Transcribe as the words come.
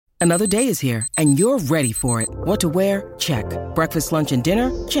Another day is here, and you're ready for it. What to wear? Check. Breakfast, lunch, and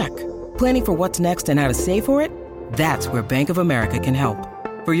dinner? Check. Planning for what's next and how to save for it? That's where Bank of America can help.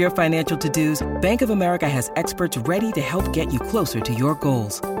 For your financial to-dos, Bank of America has experts ready to help get you closer to your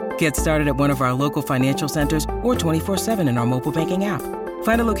goals. Get started at one of our local financial centers or 24/7 in our mobile banking app.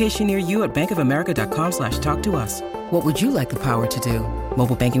 Find a location near you at bankofamerica.com/talktous. What would you like the power to do?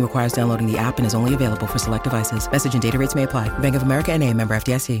 Mobile banking requires downloading the app and is only available for select devices. Message and data rates may apply. Bank of America N.A., member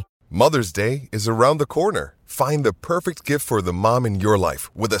FDIC. Mother's Day is around the corner. Find the perfect gift for the mom in your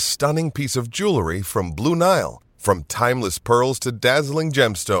life with a stunning piece of jewelry from Blue Nile. From timeless pearls to dazzling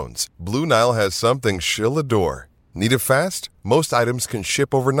gemstones, Blue Nile has something she'll adore. Need it fast? Most items can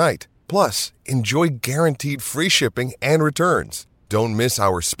ship overnight. Plus, enjoy guaranteed free shipping and returns. Don't miss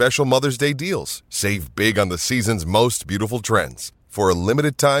our special Mother's Day deals. Save big on the season's most beautiful trends. For a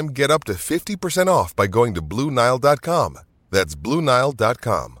limited time, get up to 50% off by going to BlueNile.com. That's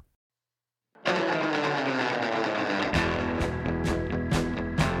BlueNile.com.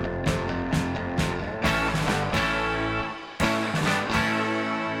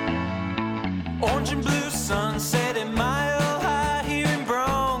 Orange and blue sunset at Mile High here in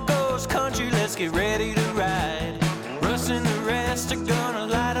Broncos country. Let's get ready to ride. Russ and the rest are gonna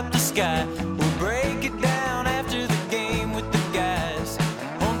light up the sky. We'll break it down after the game with the guys.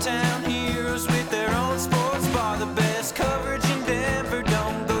 Hometown heroes with their own sports bar. The best coverage in Denver.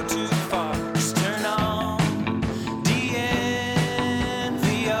 Don't go too far. Just turn on DNVR.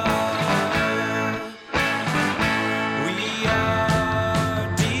 We are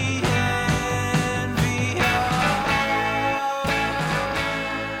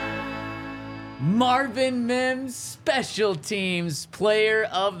Marvin Mims, Special Teams Player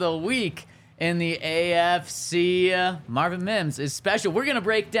of the Week in the AFC. Marvin Mims is special. We're going to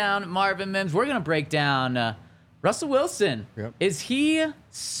break down Marvin Mims. We're going to break down Russell Wilson. Yep. Is he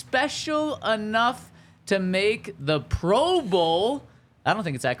special enough to make the Pro Bowl? I don't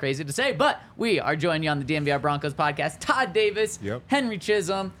think it's that crazy to say, but we are joining you on the DNVR Broncos podcast. Todd Davis, Yep. Henry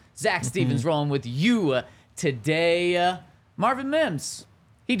Chisholm, Zach Stevens rolling with you today. Marvin Mims.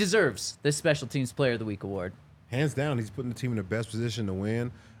 He deserves this Special Teams Player of the Week award. Hands down, he's putting the team in the best position to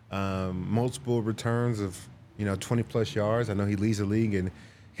win. Multiple returns of 20-plus yards. I know he leads the league in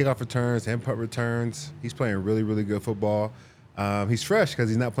kickoff returns and punt returns. He's playing really, really good football. He's fresh because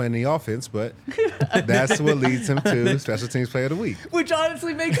he's not playing any offense, but that's what leads him to Special Teams Player of the Week. Which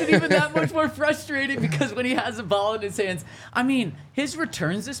honestly makes it even that much more frustrating because when he has the ball in his hands, I mean, his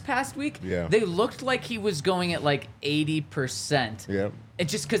returns this past week, they looked like he was going at like 80%. Yep. It's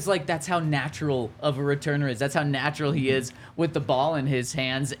just because, like, that's how natural of a returner is. That's how natural he is with the ball in his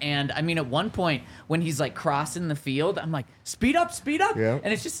hands. And, I mean, at one point, when he's, like, crossing the field, I'm like, speed up, speed up. Yeah.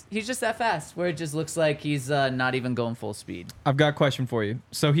 And he's just that fast, where it just looks like he's not even going full speed. I've got a question for you.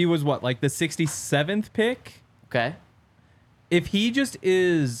 So he was what, like the 67th pick? Okay. If he just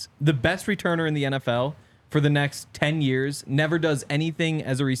is the best returner in the NFL for the next 10 years, never does anything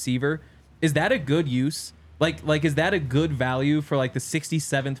as a receiver, is that a good use? Like, is that a good value for like the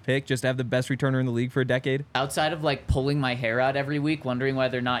 67th pick, just to have the best returner in the league for a decade? Outside of like pulling my hair out every week, wondering why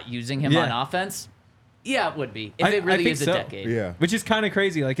they're not using him on offense, yeah, it would be if it really is a decade. Yeah, which is kind of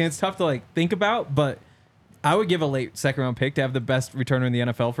crazy. Like, and it's tough to like think about, but I would give a late second round pick to have the best returner in the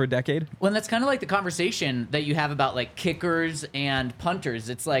NFL for a decade. Well, that's kind of like the conversation that you have about like kickers and punters.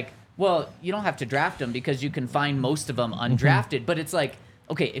 It's like, well, you don't have to draft them because you can find most of them undrafted. But it's like,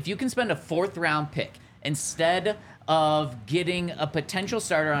 okay, if you can spend a 4th round pick instead of getting a potential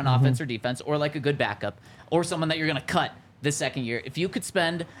starter on offense or defense, or like a good backup, or someone that you're going to cut the second year, if you could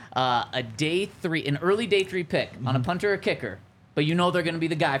spend an early day 3 pick on a punter or kicker, but you know they're going to be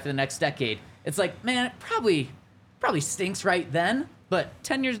the guy for the next decade, it's like, man, it probably stinks right then, but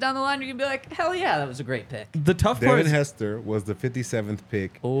 10 years down the line, you're going to be like, hell yeah, that was a great pick. The tough part Devin is Hester was the 57th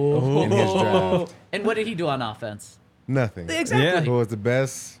pick in his draft. And what did he do on offense? Nothing. Exactly. Yeah. He was the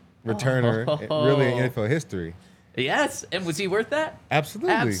best returner really in NFL history. Yes, and was he worth that?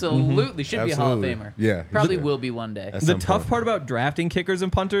 Absolutely. Absolutely. Should be a Hall of Famer. Yeah. Probably will be one day. At the some tough point. part about drafting kickers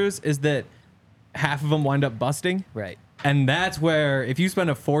and punters is that half of them wind up busting. Right. And that's where if you spend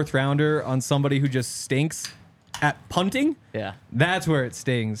a 4th rounder on somebody who just stinks at punting, Yeah. that's where it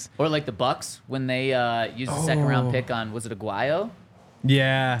stings. Or like the Bucks when they used the second round pick on, was it Aguayo?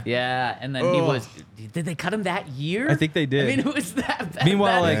 Yeah. Yeah, and then did they cut him that year? I think they did. I mean, it was that bad.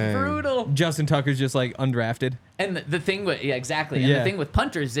 Meanwhile, That like, is brutal. Justin Tucker's just like undrafted. And the thing with, exactly. And the thing with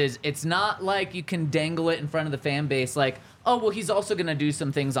punters is it's not like you can dangle it in front of the fan base like, oh, well, he's also going to do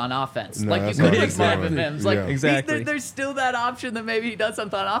some things on offense. No, like you that's could not with Marvin exactly. Mims. Like, Yeah. Exactly. there's still that option that maybe he does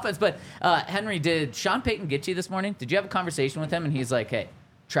something on offense. But Henry, did Sean Payton get you this morning? Did you have a conversation with him? And he's like, hey,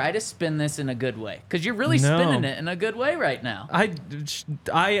 try to spin this in a good way, because you're really No. spinning it in a good way right now.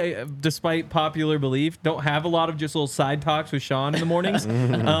 I, despite popular belief, don't have a lot of just little side talks with Sean in the mornings.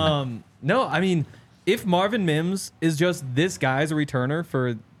 No, I mean, if Marvin Mims is just this guy as a returner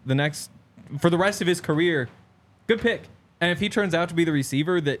for the rest of his career, good pick. And if he turns out to be the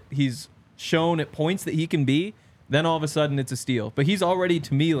receiver that he's shown at points that he can be, then all of a sudden it's a steal. But he's already,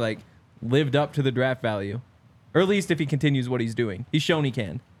 to me, like, lived up to the draft value. Or at least if he continues what he's doing. He's shown he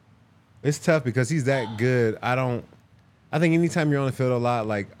can. It's tough because he's that good. I think anytime you're on the field a lot,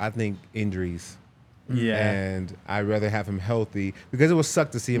 like, I think injuries. Yeah. And I'd rather have him healthy, because it would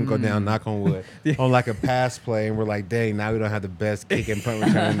suck to see him go down, knock on wood, on like a pass play, and we're like, dang, now we don't have the best kick and punt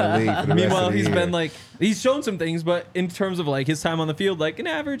return in the league for the Meanwhile, rest of the he's year. been like, he's shown some things, but in terms of like his time on the field, like an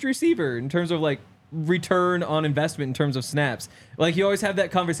average receiver, in terms of like return on investment, in terms of snaps, like you always have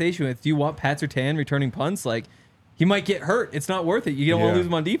that conversation with, do you want Pat Surtain returning punts? Like, he might get hurt. It's not worth it. You don't want to lose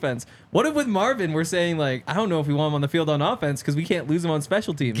him on defense. What if with Marvin, we're saying, like, I don't know if we want him on the field on offense because we can't lose him on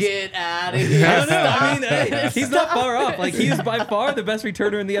special teams. Get out of here. I don't know. I mean, hey, he's not far off. Like, he is by far the best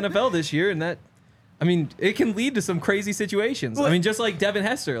returner in the NFL this year, and that, I mean, it can lead to some crazy situations. I mean, just like Devin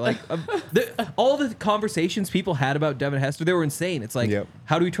Hester. Like, all the conversations people had about Devin Hester, they were insane. It's like,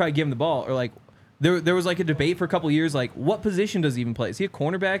 how do we try to give him the ball? Or like, there was like a debate for a couple of years, like, what position does he even play? Is he a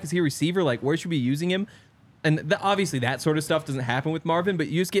cornerback? Is he a receiver? Like, where should we be using him? And obviously that sort of stuff doesn't happen with Marvin, but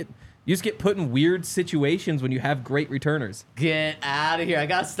you just get put in weird situations when you have great returners. Get out of here. I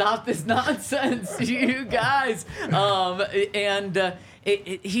got to stop this nonsense, you guys.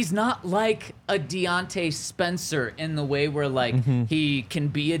 He's not like a Deontay Spencer in the way where, like, he can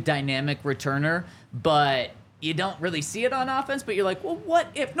be a dynamic returner, but you don't really see it on offense. But you're like, well, what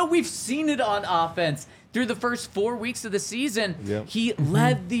if? No, we've seen it on offense. Through the first 4 weeks of the season, he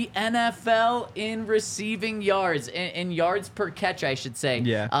led the NFL in receiving yards, in yards per catch, I should say,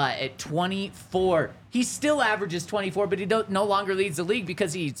 at 24. He still averages 24, but he no longer leads the league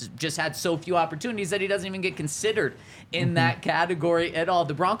because he's just had so few opportunities that he doesn't even get considered in that category at all.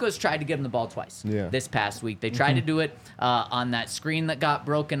 The Broncos tried to give him the ball twice this past week. They tried to do it on that screen that got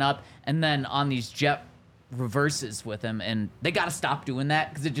broken up, and then on these jet reverses with him, and they got to stop doing that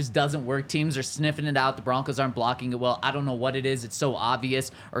because it just doesn't work. Teams are sniffing it out. The Broncos aren't blocking it well. I don't know what it is. It's so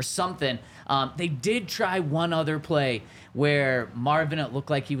obvious or something. They did try one other play where Marvin, it looked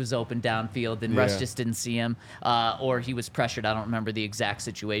like he was open downfield and Russ just didn't see him, or he was pressured. I don't remember the exact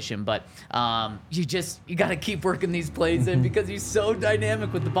situation, but you got to keep working these plays in because he's so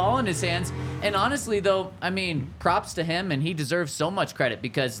dynamic with the ball in his hands. And honestly, though, I mean, props to him, and he deserves so much credit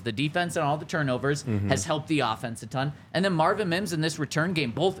because the defense and all the turnovers has helped the offense a ton. And then Marvin Mims in this return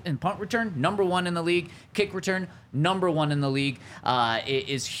game, both in punt return, number 1 in the league, kick return, number 1 in the league,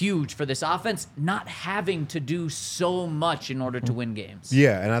 is huge for this offense, not having to do so much in order to win games.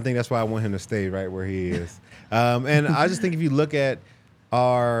 Yeah, and I think that's why I want him to stay right where he is. And I just think if you look at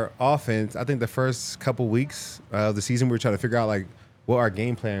our offense, I think the first couple weeks of the season, we were trying to figure out, like, what our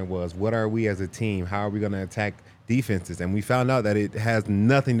game plan was. What are we as a team? How are we going to attack defenses? And we found out that it has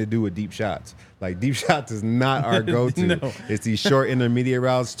nothing to do with deep shots. Like, deep shots is not our go-to. No. It's these short intermediate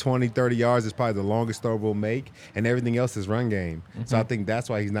routes, 20, 30 yards is probably the longest throw we'll make, and everything else is run game. So I think that's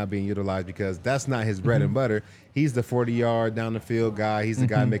why he's not being utilized, because that's not his bread and butter. He's the 40-yard down the field guy. He's the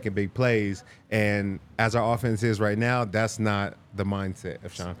guy making big plays. And as our offense is right now, that's not the mindset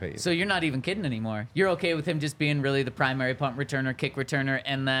of Sean Payton. So you're not even kidding anymore. You're okay with him just being really the primary punt returner, kick returner,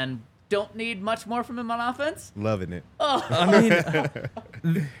 and then don't need much more from him on offense? Loving it. Oh. I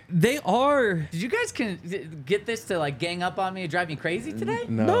mean, they are. Did you guys get this to, like, gang up on me and drive me crazy today?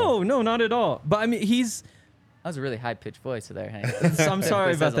 No, not at all. But I mean, That was a really high-pitched voice there, Hank. I'm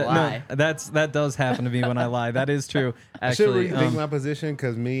sorry about that. Lie. No, that does happen to me when I lie. That is true. I should Actually, rethink my position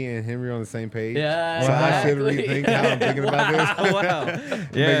because me and Henry are on the same page. Yeah, So I should exactly. rethink how I'm thinking about this. wow.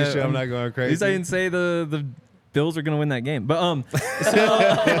 Making sure I'm not going At crazy. least I didn't say the Bills are going to win that game. But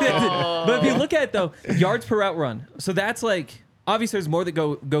but if you look at it, though, yards per route run. So that's like, obviously there's more that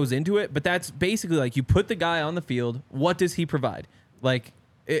goes into it, but that's basically like you put the guy on the field. What does he provide? Like,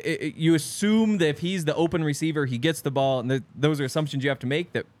 you assume that if he's the open receiver, he gets the ball, and those are assumptions you have to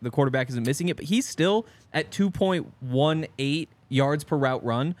make that the quarterback isn't missing it. But he's still at 2.18 yards per route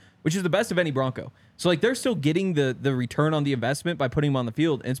run, which is the best of any Bronco. So, like, they're still getting the return on the investment by putting him on the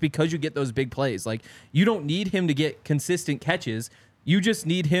field, and it's because you get those big plays. Like, you don't need him to get consistent catches. You just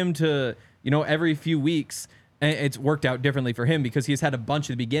need him to, every few weeks, and it's worked out differently for him because he's had a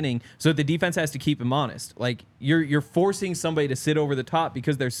bunch at the beginning, so the defense has to keep him honest. Like, you're forcing somebody to sit over the top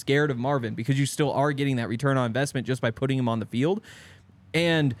because they're scared of Marvin, because you still are getting that return on investment just by putting him on the field.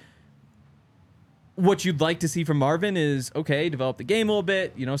 And what you'd like to see from Marvin is, okay, develop the game a little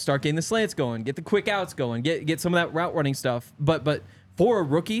bit, start getting the slants going, get the quick outs going, get some of that route running stuff. But for a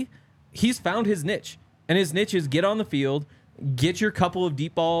rookie, he's found his niche. And his niche is get on the field, get your couple of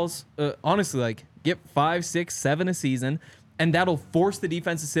deep balls, honestly, like get 5, 6, 7 a season, and that'll force the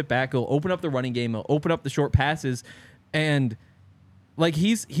defense to sit back. It'll open up the running game, it'll open up the short passes, and like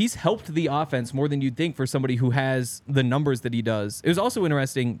he's helped the offense more than you'd think for somebody who has the numbers that he does. It was also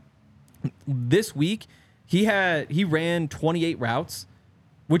interesting this week, he ran 28 routes,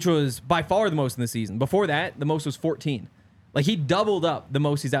 which was by far the most in the season. Before that, the most was 14. Like he doubled up the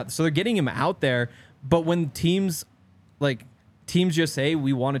most he's out there. So they're getting him out there. But when teams just say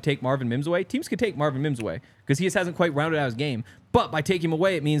we want to take Marvin Mims away, teams can take Marvin Mims away because he just hasn't quite rounded out his game. But by taking him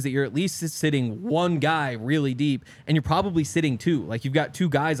away, it means that you're at least sitting one guy really deep, and you're probably sitting two. Like you've got two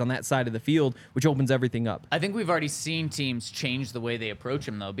guys on that side of the field, which opens everything up. I think we've already seen teams change the way they approach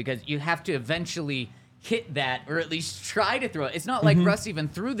him, though, because you have to eventually hit that or at least try to throw it. It's not like Russ even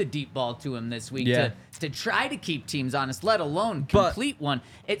threw the deep ball to him this week to try to keep teams honest, let alone complete one.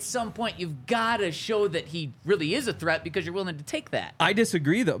 At some point, you've got to show that he really is a threat because you're willing to take that. I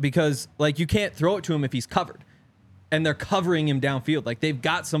disagree, though, because like you can't throw it to him if he's covered. And they're covering him downfield. Like, they've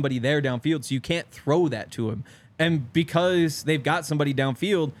got somebody there downfield, so you can't throw that to him. And because they've got somebody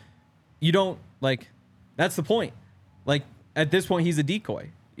downfield, you don't, like, that's the point. Like, at this point, he's a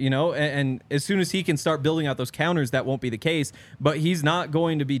decoy, And as soon as he can start building out those counters, that won't be the case. But he's not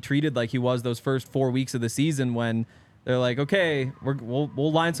going to be treated like he was those first 4 weeks of the season when they're like, okay,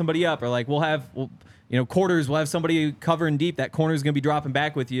 we'll line somebody up. Or, like, quarters, we'll have somebody covering deep. That corner's going to be dropping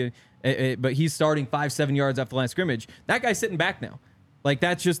back with you. But he's starting 5-7 yards after the line of scrimmage. That guy's sitting back now. Like,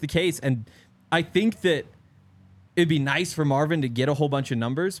 that's just the case. And I think that it'd be nice for Marvin to get a whole bunch of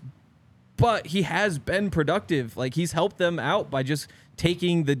numbers, but he has been productive. Like, he's helped them out by just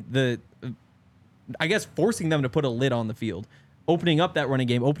taking I guess, forcing them to put a lid on the field, opening up that running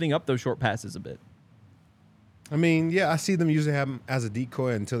game, opening up those short passes a bit. I mean, yeah, I see them usually have him as a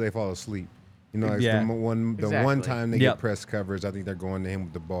decoy until they fall asleep. The one time they get press coverage, I think they're going to him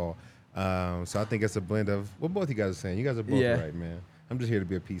with the ball. So I think it's a blend of what both you guys are saying. You guys are both right, man. I'm just here to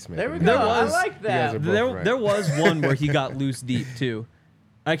be a peacemaker. There we go. I like that. There was one where he got loose deep too.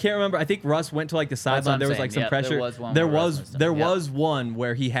 I can't remember. I think Russ went to like the sideline. There was like some pressure. There was one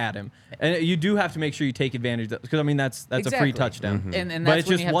where he had him, and you do have to make sure you take advantage of that because I mean that's a free touchdown. Mm-hmm. And but it's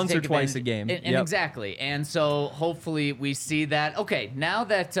just once or twice a game. And exactly. And so hopefully we see that. Okay, now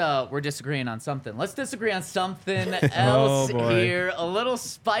that we're disagreeing on something, let's disagree on something else here. A little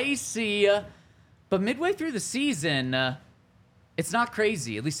spicy, but midway through the season, it's not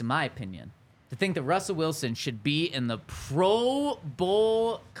crazy, at least in my opinion, to think that Russell Wilson should be in the Pro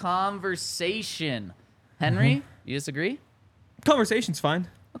Bowl conversation. Henry, you disagree? Conversation's fine.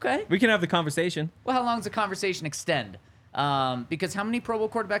 Okay. We can have the conversation. Well, how long does the conversation extend? Because how many Pro Bowl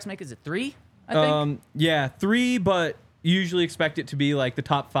quarterbacks make? Is it 3, I think? Yeah, 3, but you usually expect it to be like the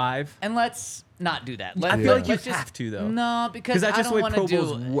top 5. And let's not do that. I feel like you have to, though. No, because that's I just don't the way want to Pro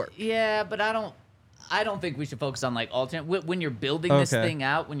Bowls work. Yeah, but I don't think we should focus on like alternate when you're building this thing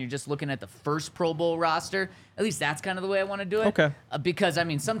out. When you're just looking at the first Pro Bowl roster, at least that's kind of the way I want to do it. Okay. Because I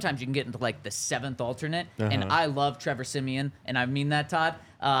mean, sometimes you can get into like the 7th alternate, and I love Trevor Siemian, and I mean that, Todd.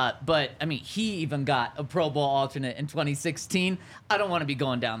 But I mean, he even got a Pro Bowl alternate in 2016. I don't want to be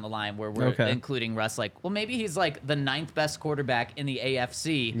going down the line where we're including Russ. Like, well, maybe he's like the 9th best quarterback in the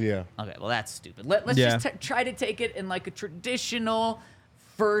AFC. Yeah. Okay. Well, that's stupid. Let's just try to take it in like a traditional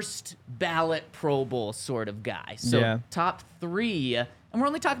first ballot Pro Bowl sort of guy. So top 3, and we're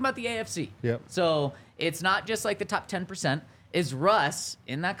only talking about the AFC. Yep. So it's not just like the top 10%. Is Russ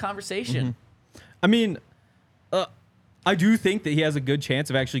in that conversation? I mean, I do think that he has a good chance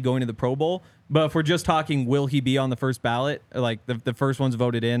of actually going to the Pro Bowl. But if we're just talking, will he be on the first ballot? Like the first one's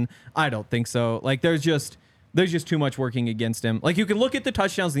voted in? I don't think so. Like there's just too much working against him. Like you can look at the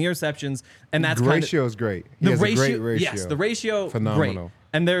touchdowns and the interceptions, and that's the ratio is great. The ratio, a great ratio. Yes, the ratio, phenomenal. Great.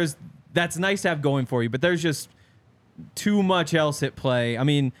 And that's nice to have going for you, but there's just too much else at play. I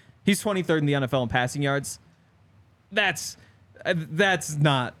mean, he's 23rd in the NFL in passing yards. That's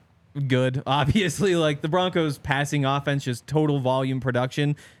not good. Obviously, like the Broncos' passing offense, just total volume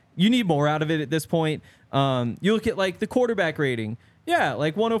production. You need more out of it at this point. You look at like the quarterback rating. Yeah,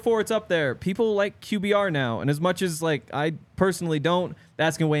 like 104, it's up there. People like QBR now, and as much as like I personally don't,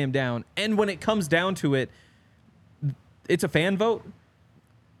 that's gonna weigh him down. And when it comes down to it, it's a fan vote.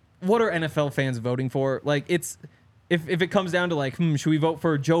 What are NFL fans voting for? Like it's if it comes down to like, should we vote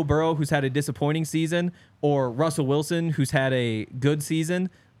for Joe Burrow, who's had a disappointing season, or Russell Wilson, who's had a good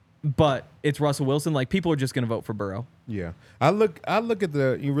season, but it's Russell Wilson? Like people are just gonna vote for Burrow. Yeah, I look at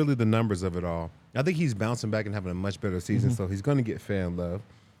the numbers of it all. I think he's bouncing back and having a much better season, so he's going to get fan love.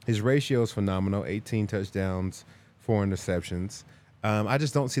 His ratio is phenomenal, 18 touchdowns, 4 interceptions. I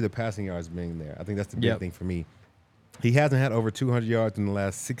just don't see the passing yards being there. I think that's the big thing for me. He hasn't had over 200 yards in the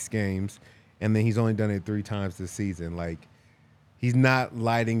last 6 games, and then he's only done it 3 times this season. Like, he's not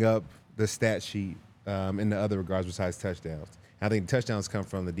lighting up the stat sheet in the other regards besides touchdowns. I think touchdowns come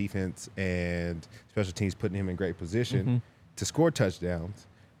from the defense and special teams putting him in great position to score touchdowns.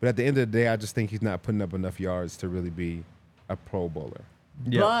 But at the end of the day, I just think he's not putting up enough yards to really be a Pro Bowler.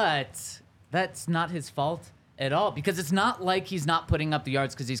 Yep. But that's not his fault at all, because it's not like he's not putting up the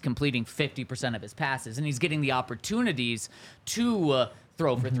yards because he's completing 50% of his passes and he's getting the opportunities to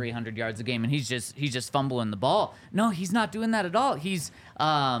throw for 300 yards a game, and he's just fumbling the ball. No, he's not doing that at all. He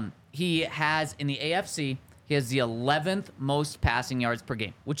has in the AFC. He has the 11th most passing yards per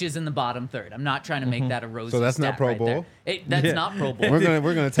game, which is in the bottom third. I'm not trying to make that a rosy So that's stat not Pro right Bowl? there. That's not Pro Bowl.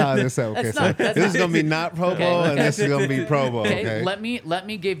 We're gonna tie this up. Okay, so this is gonna be not Pro Bowl, and this is gonna be Pro Bowl. Okay. Let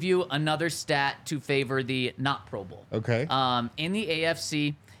me give you another stat to favor the not Pro Bowl. Okay. In the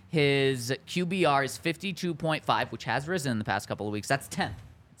AFC, his QBR is 52.5, which has risen in the past couple of weeks. That's 10th.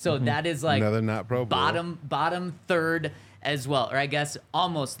 So that is like Another not Pro Bowl. bottom third as well, or I guess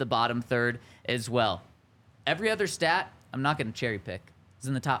almost the bottom third as well. Every other stat, I'm not going to cherry pick, is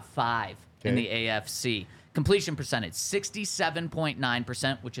in the top 5 in the AFC. Completion percentage,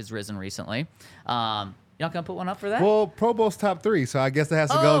 67.9%, which has risen recently. You're not going to put one up for that? Well, Pro Bowl's top 3, so I guess it has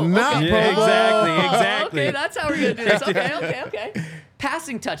to go not okay. Pro Bowl. Exactly. Okay, that's how we're going to do this. Okay.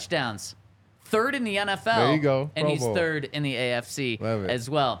 Passing touchdowns, 3rd in the NFL. There you go. And Pro he's Bowl. 3rd in the AFC Love it. as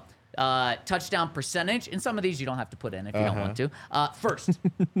well. Touchdown percentage, and some of these you don't have to put in if you don't want to. First,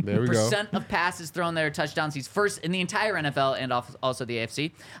 There we go. percent of passes thrown there, touchdowns. He's first in the entire NFL and also the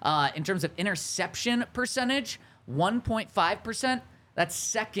AFC. In terms of interception percentage, 1.5%. That's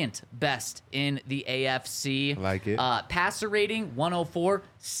 2nd best in the AFC. I like it. Passer rating, 104,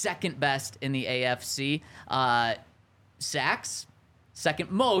 2nd best in the AFC. Sacks,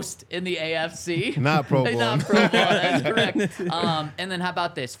 2nd most in the AFC. Not Pro Bowl. Not Pro Bowl, that's correct. And then how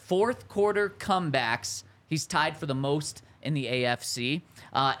about this? 4th quarter comebacks, he's tied for the most in the AFC.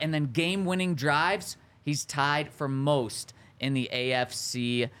 And then game-winning drives, he's tied for most in the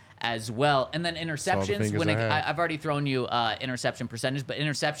AFC as well. And then interceptions, I've already thrown you interception percentage, but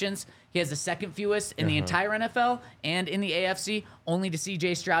interceptions, he has the 2nd fewest in the entire NFL and in the AFC, only to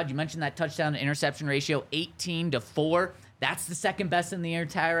CJ Stroud. You mentioned that touchdown to interception ratio, 18-4. That's the 2nd best in the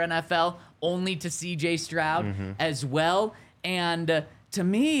entire NFL, only to CJ Stroud as well. And to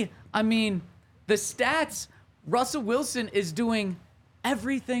me, I mean, the stats, Russell Wilson is doing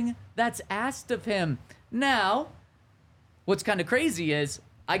everything that's asked of him. Now, what's kind of crazy is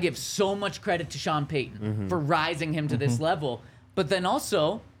I give so much credit to Sean Payton for rising him to this level. But then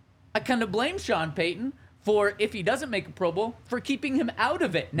also, I kind of blame Sean Payton for, if he doesn't make a Pro Bowl, for keeping him out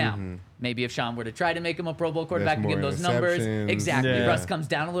of it. Now, maybe if Sean were to try to make him a Pro Bowl quarterback and There's get more those numbers, interceptions. exactly, Yeah. Russ comes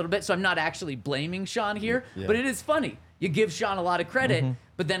down a little bit. So I'm not actually blaming Sean here, but it is funny. You give Sean a lot of credit,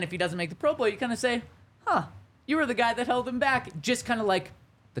 but then if he doesn't make the Pro Bowl, you kind of say, you were the guy that held him back. Just kind of like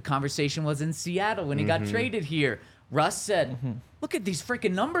the conversation was in Seattle when he got traded here. Russ said, look at these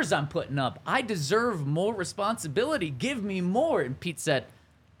freaking numbers I'm putting up. I deserve more responsibility. Give me more. And Pete said,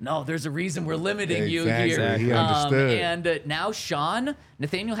 no, there's a reason we're limiting you here. He understood. And now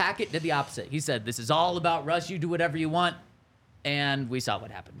Nathaniel Hackett did the opposite. He said, this is all about Russ. You do whatever you want. And we saw what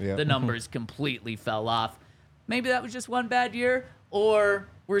happened. Yep. The numbers completely fell off. Maybe that was just one bad year, or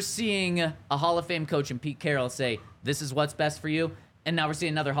we're seeing a Hall of Fame coach in Pete Carroll say, this is what's best for you. And now we're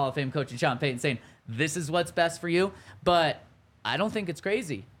seeing another Hall of Fame coach in Sean Payton saying, this is what's best for you. But I don't think it's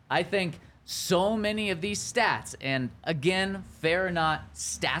crazy. I think so many of these stats, and again, fair or not,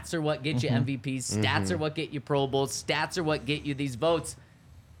 stats are what get you MVPs. Stats are what get you Pro Bowls. Stats are what get you these votes.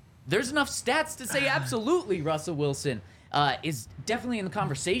 There's enough stats to say absolutely Russell Wilson is definitely in the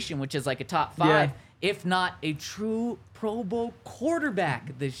conversation, which is like a top 5, if not a true Pro Bowl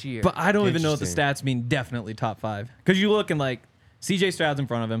quarterback this year. But I don't even know what the Interesting. stats mean definitely top 5. Because you look and like CJ Stroud's in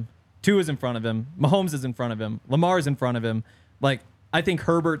front of him, Tua is in front of him, Mahomes is in front of him, Lamar's in front of him. Like, I think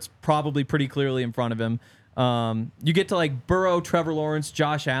Herbert's probably pretty clearly in front of him. You get to like Burrow, Trevor Lawrence,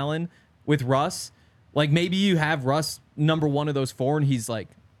 Josh Allen with Russ. Like, maybe you have Russ number 1 of those 4 and he's like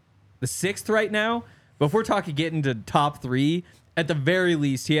the 6th right now. But if we're talking getting to top 3, at the very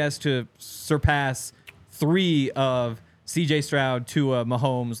least, he has to surpass 3 of CJ Stroud, Tua,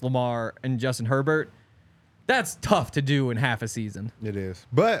 Mahomes, Lamar, and Justin Herbert. That's tough to do in half a season. It is.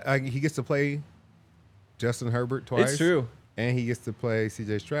 But he gets to play Justin Herbert twice. It's true. And he gets to play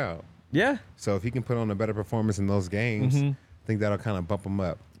CJ Stroud. Yeah. So if he can put on a better performance in those games, I think that'll kind of bump him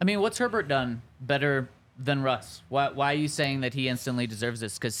up. I mean, what's Herbert done better than Russ? Why are you saying that he instantly deserves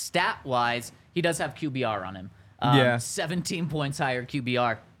this? Because stat-wise, he does have QBR on him. 17 points higher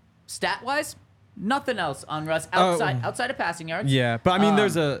QBR. Stat-wise, nothing else on Russ outside of passing yards. Yeah, but I mean,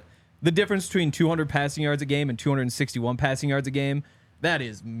 there's the difference between 200 passing yards a game and 261 passing yards a game. That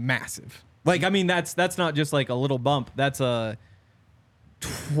is massive. Like, I mean, that's not just like a little bump. That's a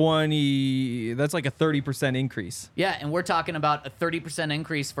 30% increase. Yeah, and we're talking about a 30%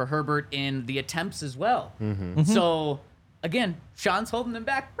 increase for Herbert in the attempts as well. So, again, Sean's holding them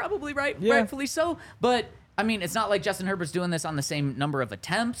back, probably rightfully so. But, I mean, it's not like Justin Herbert's doing this on the same number of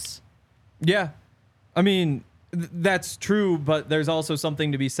attempts. Yeah. I mean, that's true, but there's also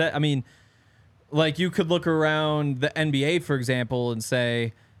something to be said. I mean, like, you could look around the NBA, for example, and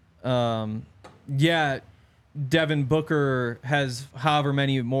say, Devin Booker has however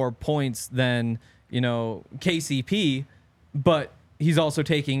many more points than, KCP, but he's also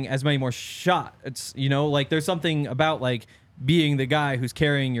taking as many more shots. It's, like, there's something about, like, being the guy who's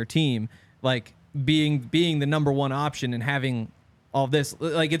carrying your team, like being the number one option and having all this.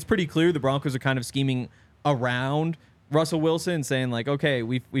 Like, it's pretty clear the Broncos are kind of scheming around Russell Wilson, saying like, okay,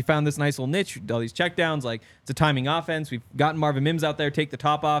 we found this nice little niche, all these checkdowns, like it's a timing offense. We've gotten Marvin Mims out there, take the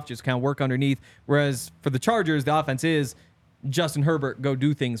top off, just kind of work underneath. Whereas for the Chargers, the offense is Justin Herbert, go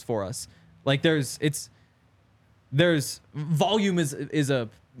do things for us. Like there's volume is a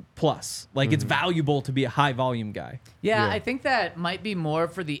plus. Like it's valuable to be a high volume guy. Yeah, I think that might be more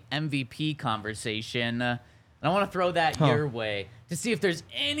for the MVP conversation. And I want to throw that your way to see if there's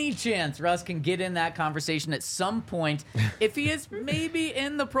any chance Russ can get in that conversation at some point, if he is maybe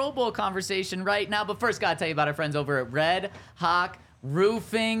in the Pro Bowl conversation right now. But first, got to tell you about our friends over at Red Hawk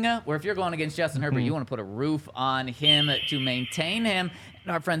Roofing, where if you're going against Justin Herbert, you want to put a roof on him to maintain him.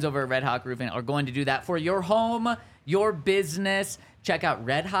 And our friends over at Red Hawk Roofing are going to do that for your home, your business. Check out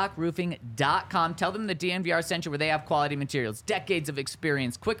redhawkroofing.com. Tell them the DNVR sent you, where they have quality materials, decades of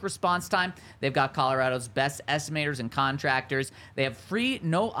experience, quick response time. They've got Colorado's best estimators and contractors. They have free,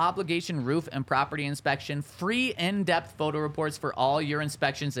 no-obligation roof and property inspection, free in-depth photo reports for all your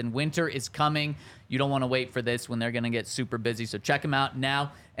inspections, and winter is coming. You don't want to wait for this when they're going to get super busy, so check them out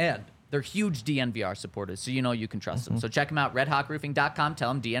now. And they're huge DNVR supporters, so you know you can trust them. So check them out, redhawkroofing.com.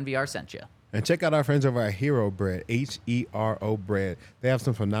 Tell them DNVR sent you. And check out our friends over at Hero Bread, Hero Bread. They have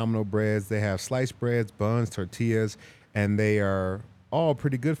some phenomenal breads. They have sliced breads, buns, tortillas, and they are all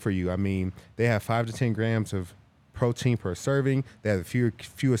pretty good for you. I mean, they have 5 to 10 grams of protein per serving. They have the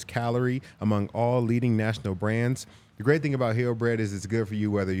fewest calorie among all leading national brands. The great thing about Hero Bread is it's good for you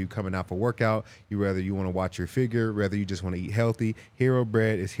whether you're coming out for workout, whether you want to watch your figure, whether you just want to eat healthy. Hero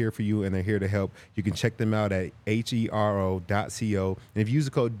Bread is here for you, and they're here to help. You can check them out at hero.co. And if you use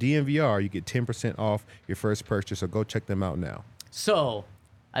the code DNVR, you get 10% off your first purchase, so go check them out now. So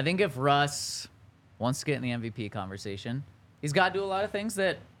I think if Russ wants to get in the MVP conversation, he's got to do a lot of things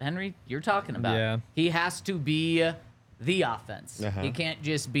that, Henry, you're talking about. Yeah. He has to be the offense. He can't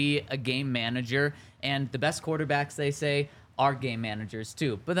just be a game manager. And the best quarterbacks, they say, are game managers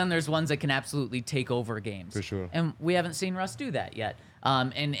too. But then there's ones that can absolutely take over games. For sure. And we haven't seen Russ do that yet.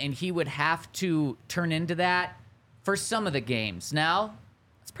 And he would have to turn into that for some of the games. Now,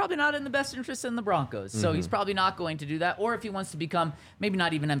 it's probably not in the best interest in the Broncos. So he's probably not going to do that. Or if he wants to become maybe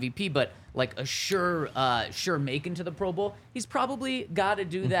not even MVP, but like a sure make into the Pro Bowl, he's probably got to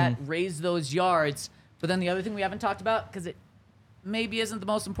do that, raise those yards. But then the other thing we haven't talked about, because it maybe isn't the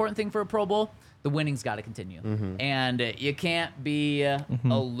most important thing for a Pro Bowl, the winning's got to continue. And you can't be a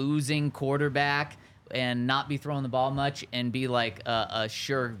losing quarterback and not be throwing the ball much and be like a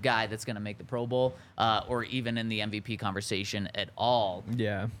sure guy that's going to make the Pro Bowl or even in the MVP conversation at all.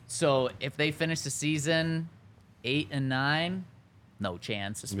 Yeah. So if they finish the season 8-9, no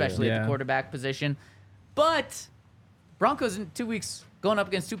chance, especially at the quarterback position. But Broncos in 2 weeks going up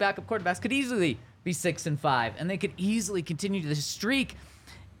against 2 backup quarterbacks could easily be 6-5, and they could easily continue this streak.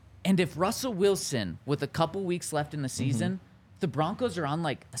 And if Russell Wilson, with a couple weeks left in the season, the Broncos are on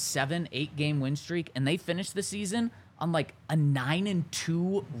like a 7-8 game win streak, and they finish the season on like a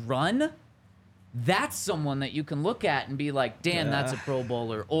 9-2 run, that's someone that you can look at and be like, damn, that's a Pro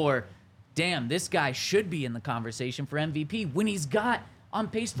Bowler, or damn, this guy should be in the conversation for MVP when he's got on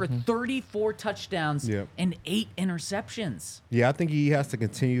pace for 34 touchdowns and 8 interceptions. Yeah, I think he has to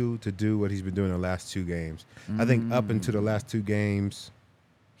continue to do what he's been doing the last 2 games. I think up into the last 2 games,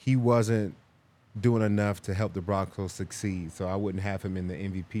 he wasn't doing enough to help the Broncos succeed. So I wouldn't have him in the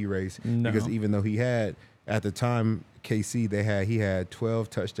MVP race because even though he had, at the time, KC, he had 12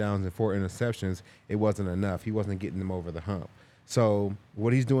 touchdowns and 4 interceptions, it wasn't enough. He wasn't getting them over the hump. So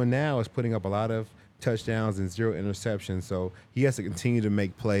what he's doing now is putting up a lot of touchdowns and 0 interceptions. So he has to continue to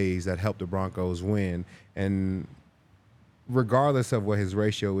make plays that help the Broncos win. And regardless of what his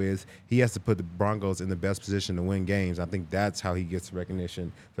ratio is, he has to put the Broncos in the best position to win games. I think that's how he gets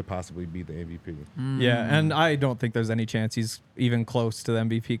recognition to possibly be the MVP. Yeah, and I don't think there's any chance he's even close to the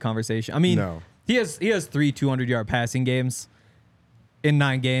MVP conversation. I mean, No. he has 3 200-yard passing games in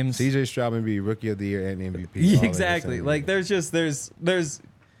 9 games. CJ Stroud may be Rookie of the Year and MVP. all in the Exactly. same Like year. there's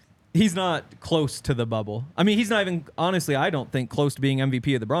he's not close to the bubble. I mean, he's not even, honestly, I don't think close to being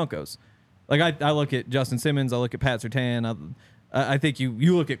MVP of the Broncos. Like I look at Justin Simmons, I look at Pat Surtain, I think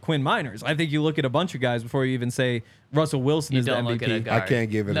you look at Quinn Miners. I think you look at a bunch of guys before you even say Russell Wilson is the don't look at a MVP. guy. I can't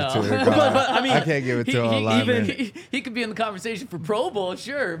give it No. to him. I mean, I can't give it to a lineman. he could be in the conversation for Pro Bowl,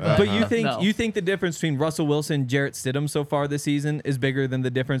 sure. But, But you think no. you think the difference between Russell Wilson, Jarrett Stidham so far this season is bigger than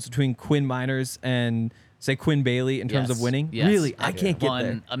the difference between Quinn Miners and say Quinn Bailey in terms of Yes, winning? yes. Really, I can't get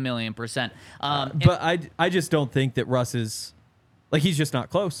there. 1,000,000%. But I just don't think that Russ is, like, he's just not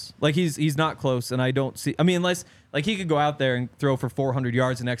close. Like, he's not close, and I don't see. I mean, unless, like, he could go out there and throw for 400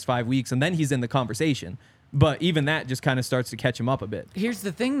 yards the next 5 weeks, and then he's in the conversation. But even that just kind of starts to catch him up a bit. Here's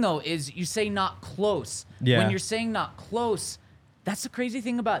the thing, though, is you say not close. Yeah. When you're saying not close, that's the crazy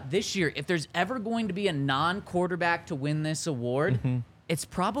thing about this year. If there's ever going to be a non-quarterback to win this award, it's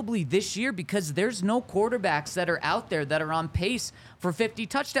probably this year, because there's no quarterbacks that are out there that are on pace for 50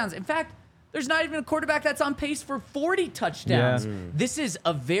 touchdowns. In fact, there's not even a quarterback that's on pace for 40 touchdowns. Yeah. This is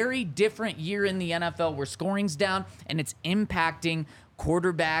a very different year in the NFL where scoring's down and it's impacting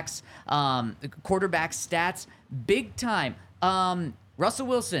quarterbacks, quarterback stats big time. Russell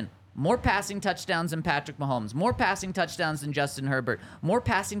Wilson, more passing touchdowns than Patrick Mahomes, more passing touchdowns than Justin Herbert, more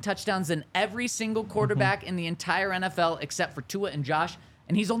passing touchdowns than every single quarterback in the entire NFL except for Tua and Josh,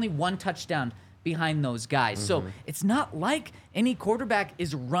 and he's only 1 touchdown behind those guys. So it's not like any quarterback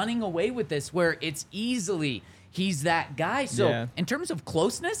is running away with this where it's easily he's that guy. So Yeah. in terms of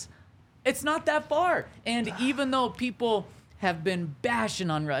closeness, it's not that far. And even though people have been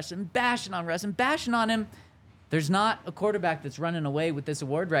bashing on Russ and bashing on Russ and bashing on him, there's not a quarterback that's running away with this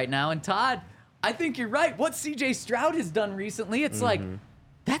award right now. And Todd, I think you're right. What CJ Stroud has done recently, it's like,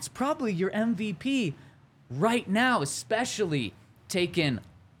 that's probably your MVP right now, especially taking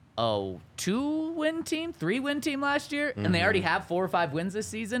a 2-win team, 3-win team last year, and they already have 4 or 5 wins this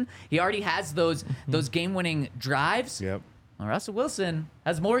season. He already has those game-winning drives. Yep. Well, Russell Wilson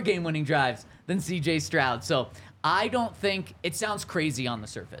has more game-winning drives than C.J. Stroud. So I don't think it sounds crazy on the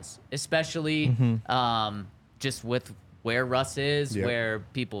surface, especially just with where Russ is, Yep. where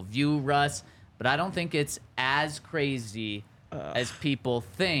people view Russ. But I don't think it's as crazy as people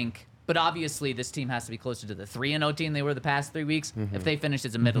think. But obviously, this team has to be closer to the 3-0 team they were the past 3 weeks. If they finish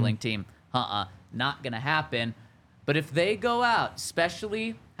as a middling team, not going to happen. But if they go out,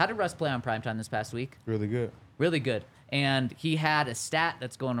 especially, how did Russ play on primetime this past week? Really good. Really good. And he had a stat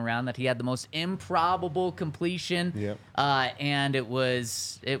that's going around that he had the most improbable completion. Yep. And it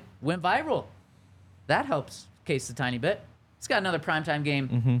went viral. That helps case a tiny bit. He's got another primetime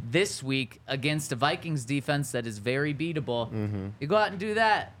game this week against a Vikings defense that is very beatable. You go out and do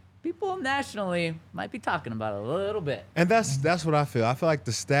that, people nationally might be talking about it a little bit. And that's what I feel. I feel like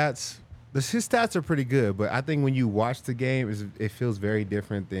his stats are pretty good, but I think when you watch the game, it feels very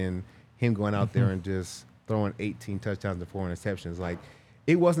different than him going out there and just throwing 18 touchdowns and 4 interceptions. Like,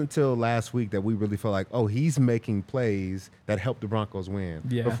 it wasn't until last week that we really felt like, oh, he's making plays that helped the Broncos win.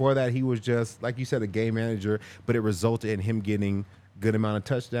 Yeah. Before that, he was just, like you said, a game manager, but it resulted in him getting good amount of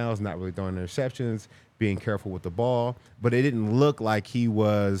touchdowns, not really throwing interceptions, being careful with the ball. But it didn't look like he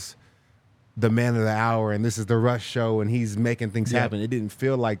was the man of the hour and this is the Rush show and he's making things happen. It didn't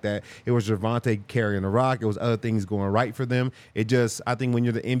feel like that. It was Javonte carrying the rock. It was other things going right for them. I think when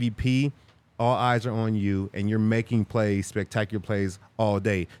you're the MVP, all eyes are on you, and you're making plays, spectacular plays all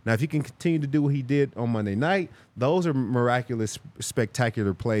day. Now, if you can continue to do what he did on Monday night, those are miraculous,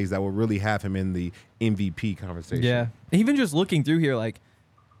 spectacular plays that will really have him in the MVP conversation. Yeah. Even just looking through here, like,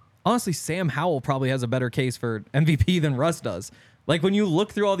 honestly, Sam Howell probably has a better case for MVP than Russ does. Like, when you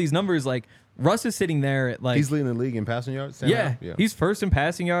look through all these numbers, like, Russ is sitting there at, like... He's leading the league in passing yards? Sam Yeah, Howell? he's first in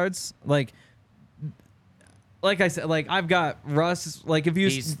passing yards. Like I said, like, I've got Russ. Like, if you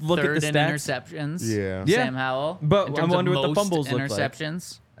He's look at third the in stats, interceptions. Yeah. Yeah. Sam Howell. But in I terms wonder of what the most fumbles look like.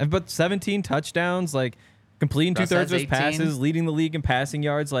 interceptions. but 17 touchdowns, like, completing Russ 2/3 has of his 18. passes, leading the league in passing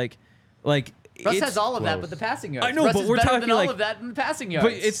yards, like Russ it's, has all of that, close. but the passing yards. I know, Russ but is we're better talking, than all like- of that in the passing yards.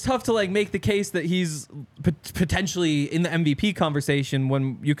 But it's tough to, like, make the case that he's potentially in the MVP conversation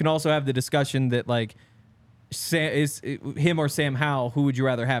when you can also have the discussion that, like, is him or Sam Howell, who would you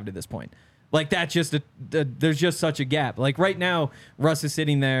rather have to this point? Like that's just there's just such a gap. Like right now, Russ is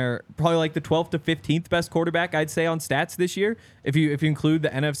sitting there probably like the 12th to 15th best quarterback I'd say on stats this year. If you include the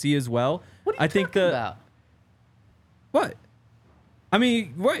NFC as well. What are you talking about? What? I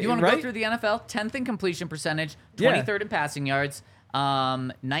mean, what, You want to right? go through the NFL? 10th in completion percentage, Yeah. 23rd in passing yards,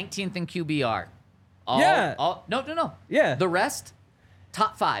 19th in QBR. No. Yeah. The rest,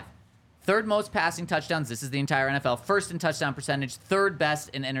 top 5. Third most passing touchdowns. This is the entire NFL. First in touchdown percentage. Third best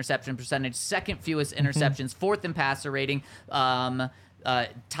in interception percentage. Second fewest interceptions. Fourth in passer rating. Tied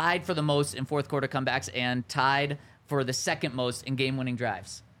for the most in fourth quarter comebacks, and tied for the second most in game-winning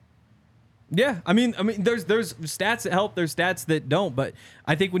drives. Yeah, I mean, there's stats that help, there's stats that don't, but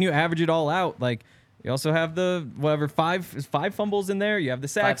I think when you average it all out, like you also have the five fumbles in there. You have the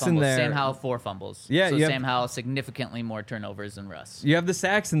sacks in there. Sam Howell 4 fumbles. Yeah, so you Sam Howell significantly more turnovers than Russ. You have the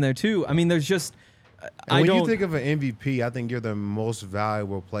sacks in there too. I mean, there's just when you think of an MVP, I think you're the most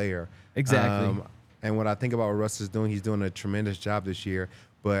valuable player. Exactly. And what I think about what Russ is doing, he's doing a tremendous job this year.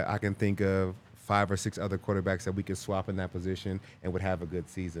 But I can think of 5 or 6 other quarterbacks that we could swap in that position and would have a good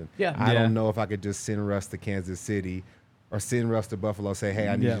season. Yeah. I don't know if I could just send Russ to Kansas City or send Russ to Buffalo, say, hey,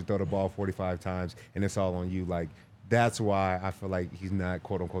 I need you to throw the ball 45 times, and it's all on you. Like, that's why I feel like he's not,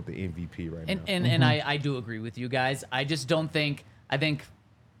 quote unquote, the MVP right now. And I do agree with you guys. I just don't think, I think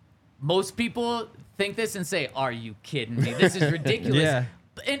most people think this and say, are you kidding me? This is ridiculous. Yeah.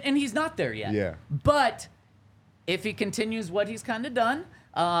 And he's not there yet. Yeah. But if he continues what he's kind of done,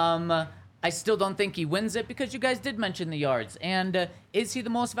 I still don't think he wins it, because you guys did mention the yards. And is he the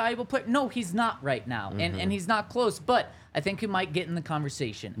most valuable player? No, he's not right now. And he's not close. But I think he might get in the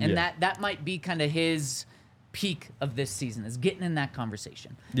conversation. And that might be kind of his peak of this season, is getting in that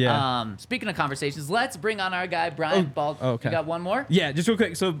conversation. Yeah. Speaking of conversations, let's bring on our guy, Brian Bald. okay. You got one more? Yeah, just real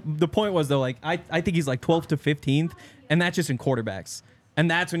quick. So the point was, though, like I think he's like 12th to 15th, and that's just in quarterbacks. And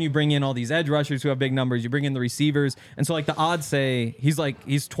that's when you bring in all these edge rushers who have big numbers. You bring in the receivers. And so, like, the odds say he's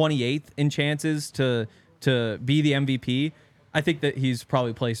 28th in chances to be the MVP. I think that he's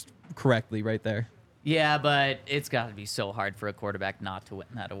probably placed correctly right there. Yeah, but it's got to be so hard for a quarterback not to win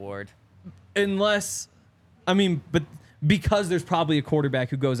that award. Unless, but because there's probably a quarterback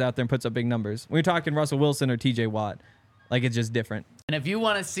who goes out there and puts up big numbers. When you're talking Russell Wilson or TJ Watt, like, it's just different. And if you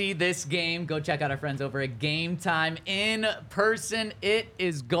want to see this game, go check out our friends over at Game Time in person. It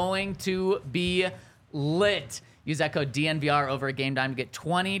is going to be lit. Use that code DNVR over at Game Time to get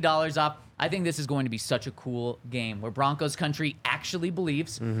 $20 off. I think this is going to be such a cool game where Broncos country actually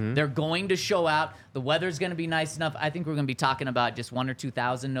believes. They're going to show out. The weather's going to be nice enough. I think we're going to be talking about just 1,000 or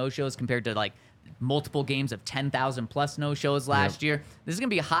 2,000 no-shows compared to like multiple games of 10,000 plus no-shows last year. This is going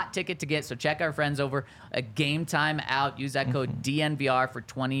to be a hot ticket to get, so check our friends over at Game Time out. Use that code DNVR for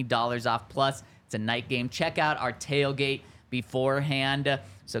 $20 off. Plus, it's a night game. Check out our tailgate beforehand.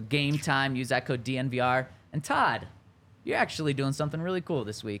 So Game Time, use that code DNVR. And Todd, you're actually doing something really cool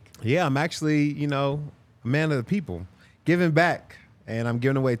this week. Yeah, I'm actually, a man of the people, giving back. And I'm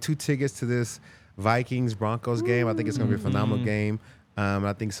giving away 2 tickets to this Vikings-Broncos game. I think it's going to be a phenomenal game.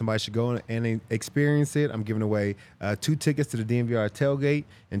 I think somebody should go and experience it. I'm giving away 2 tickets to the DNVR tailgate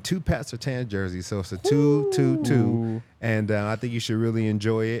and 2 Pat Surtain jerseys. So it's a 2. And I think you should really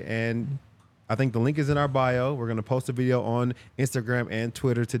enjoy it. And I think the link is in our bio. We're going to post a video on Instagram and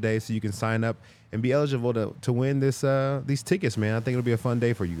Twitter today, so you can sign up and be eligible to win these tickets, man. I think it'll be a fun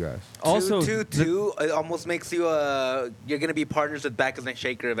day for you guys. Also, two, it almost makes you you're gonna be partners with Backers and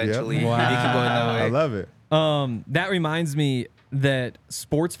Shaker eventually. Yep. Wow. You can go in that way. I love it. That reminds me that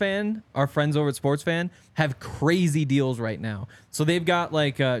SportsFan, our friends over at SportsFan, have crazy deals right now. So they've got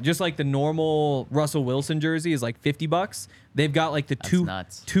like just like the normal Russell Wilson jersey is like $50. They've got like the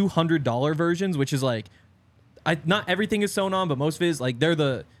 $200 versions, which is like not everything is sewn on, but most of it is like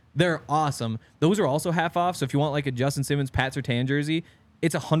they're awesome. Those are also half off. So if you want like a Justin Simmons Pat Surtain jersey,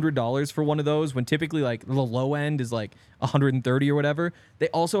 it's $100 for one of those, when typically like the low end is like $130 or whatever. They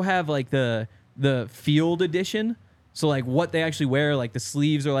also have like the field edition. So like what they actually wear, like the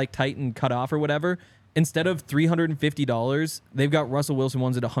sleeves are like tight and cut off or whatever. Instead of $350, they've got Russell Wilson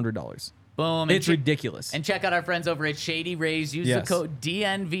ones at $100. Boom. It's ridiculous. And check out our friends over at Shady Rays. Use the code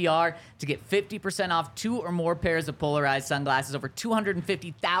DNVR to get 50% off 2 or more pairs of polarized sunglasses. Over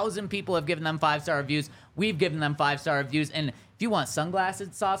 250,000 people have given them 5-star reviews. We've given them 5-star reviews. And if you want sunglasses,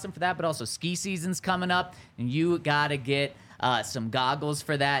 it's awesome for that, but also ski season's coming up, and you got to get some goggles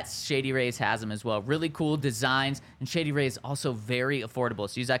for that. Shady Rays has them as well. Really cool designs, and Shady Rays also very affordable.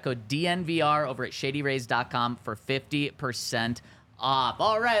 So use that code DNVR over at shadyrays.com for 50% off.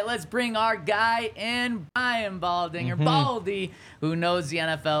 All right, let's bring our guy in, Brian Baldinger, Baldy, who knows the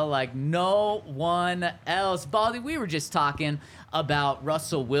NFL like no one else. Baldy, we were just talking about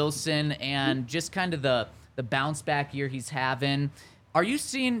Russell Wilson and just kind of the bounce back year he's having. Do you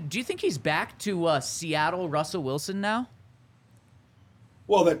think he's back to Seattle Russell Wilson now?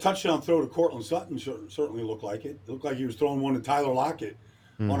 Well, that touchdown throw to Cortland Sutton certainly looked like it. It looked like he was throwing one to Tyler Lockett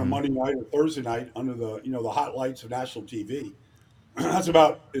on a Monday night or Thursday night under the hot lights of national TV. That's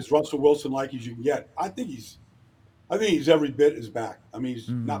about as Russell Wilson like as you can get. I think he's every bit as back. I mean, he's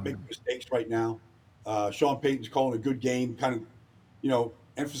not making mistakes right now. Sean Payton's calling a good game, kind of,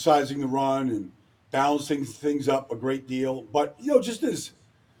 emphasizing the run and balancing things up a great deal. But just as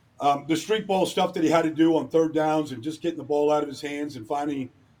the street ball stuff that he had to do on third downs and just getting the ball out of his hands and finding,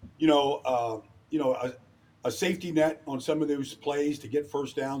 a safety net on some of those plays to get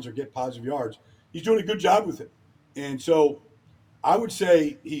first downs or get positive yards. He's doing a good job with it. And so I would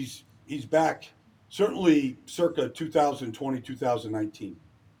say he's back certainly circa 2020, 2019.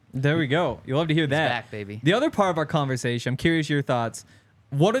 There we go. You'll love to hear that. Back, baby. The other part of our conversation, I'm curious your thoughts.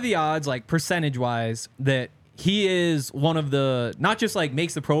 What are the odds, like percentage-wise, that he is one of the, not just like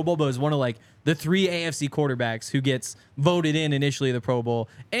makes the Pro Bowl, but is one of like the 3 AFC quarterbacks who gets voted in initially the Pro Bowl?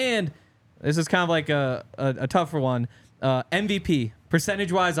 And this is kind of like a tougher one. MVP,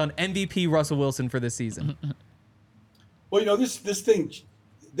 percentage-wise on MVP Russell Wilson for this season. Well, this thing,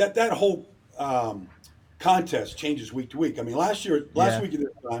 that whole contest changes week to week. I mean, last week at this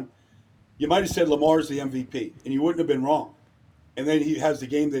time, you might have said Lamar's the MVP, and you wouldn't have been wrong. And then he has the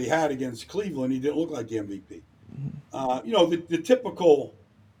game that he had against Cleveland. He didn't look like the MVP. The typical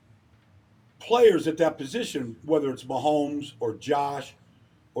players at that position, whether it's Mahomes or Josh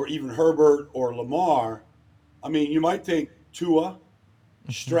or even Herbert or Lamar, I mean, you might think Tua,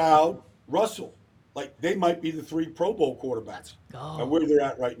 Stroud, Russell. Like, they might be the 3 Pro Bowl quarterbacks where they're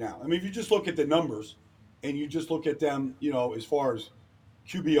at right now. I mean, if you just look at the numbers and you just look at them, as far as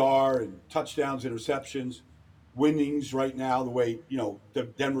QBR and touchdowns, interceptions, winnings right now, the way,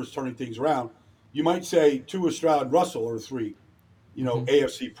 Denver's turning things around, you might say Tua, Stroud, Russell are 3,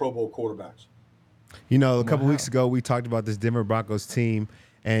 AFC Pro Bowl quarterbacks. A couple weeks ago, we talked about this Denver Broncos team,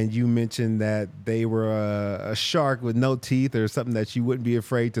 and you mentioned that they were a shark with no teeth, or something that you wouldn't be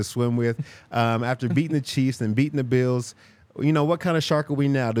afraid to swim with. After beating the Chiefs and beating the Bills, what kind of shark are we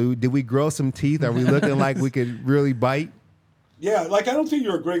now? Did we grow some teeth? Are we looking like we could really bite? Yeah, I don't think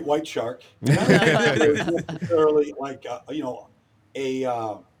you're a great white shark. I don't think you're necessarily like a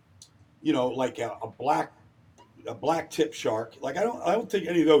black tip shark. Like I don't think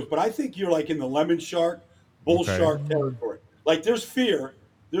any of those. But I think you're like in the lemon shark, bull shark territory. Like there's fear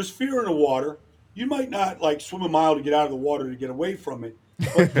in the water. You might not like swim a mile to get out of the water to get away from it.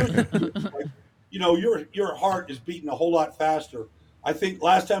 But your heart is beating a whole lot faster. I think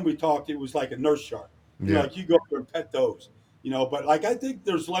last time we talked, it was like a nurse shark. Like you go there and pet those. But like I think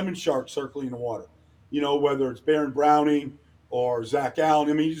there's lemon sharks circling in the water. Whether it's Baron Browning or Zach Allen.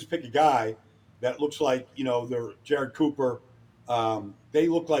 I mean, you just pick a guy that looks like they're Jared Cooper. They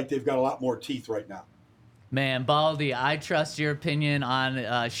look like they've got a lot more teeth right now. Man, Baldy, I trust your opinion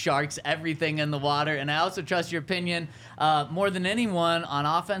on sharks, everything in the water, and I also trust your opinion more than anyone on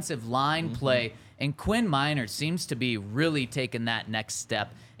offensive line play. And Quinn Minor seems to be really taking that next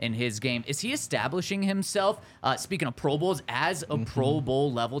step in his game. Is he establishing himself, speaking of Pro Bowls, as a Pro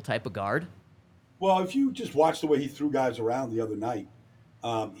Bowl level type of guard? Well, if you just watch the way he threw guys around the other night,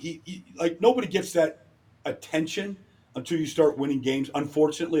 he like nobody gets that attention until you start winning games.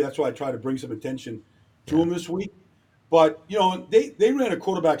 Unfortunately, that's why I try to bring some attention to him this week. But, they ran a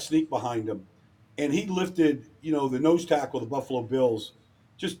quarterback sneak behind him, and he lifted, the nose tackle of the Buffalo Bills,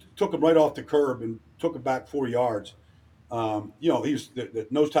 just took him right off the curb and took him back 4 yards. The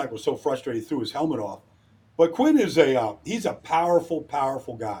nose tackle was so frustrated he threw his helmet off. But Quinn is he's a powerful,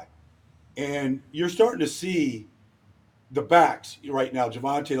 powerful guy. And you're starting to see the backs right now,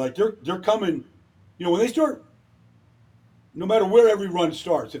 Javonte, like they're coming, when they start, no matter where every run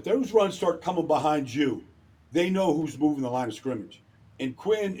starts, if those runs start coming behind you, they know who's moving the line of scrimmage. And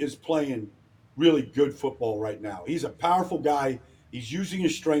Quinn is playing really good football right now. He's a powerful guy. He's using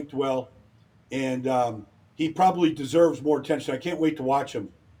his strength well. And he probably deserves more attention. I can't wait to watch him,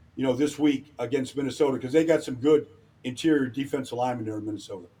 this week against Minnesota, because they got some good interior defensive linemen there in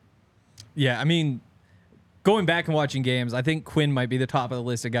Minnesota. Yeah, I mean, going back and watching games, I think Quinn might be the top of the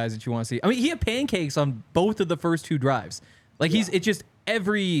list of guys that you want to see. I mean, he had pancakes on both of the first 2 drives. Like, it's just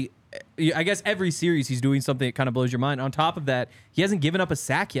every series he's doing something that kind of blows your mind. On top of that, he hasn't given up a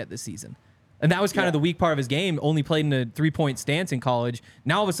sack yet this season. And that was kind of the weak part of his game, only played in a 3-point stance in college.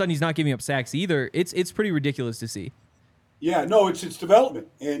 Now, all of a sudden, he's not giving up sacks either. It's pretty ridiculous to see. Yeah, no, it's development,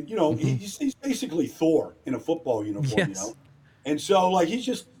 and he's basically Thor in a football uniform, Yes. and so like he's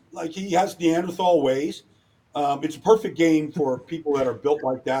just like he has Neanderthal ways. It's a perfect game for people that are built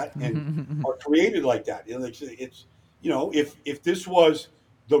like that and are created like that. It's if this was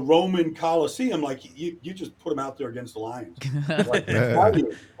the Roman Colosseum, like you just put him out there against the Lions, like Yeah.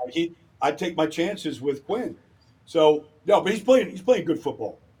 Gladiator. Like I'd take my chances with Quinn. So no, but he's playing good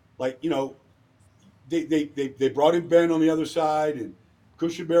football. Like they brought in Ben on the other side, and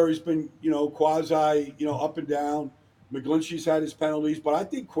Cushenberry's been quasi up and down. McGlinchey's had his penalties, but I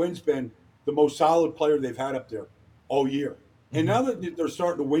think Quinn's been the most solid player they've had up there all year. And now that they're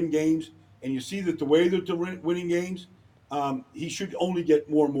starting to win games, and you see that the way that they're winning games, he should only get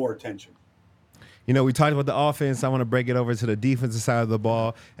more and more attention. We talked about the offense. I want to break it over to the defensive side of the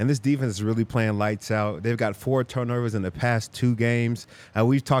ball. And this defense is really playing lights out. They've got 4 turnovers in the past 2 games.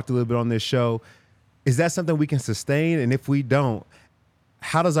 We've talked a little bit on this show. Is that something we can sustain? And if we don't,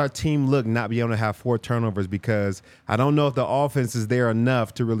 how does our team look not being able to have 4 turnovers? Because I don't know if the offense is there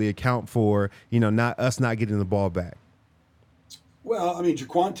enough to really account for, not getting the ball back. Well, I mean,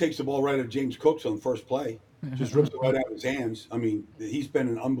 Jaquan takes the ball right out of James Cook's on the first play, just rips it right out of his hands. I mean, he's been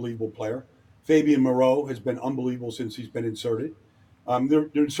an unbelievable player. Fabian Moreau has been unbelievable since he's been inserted. There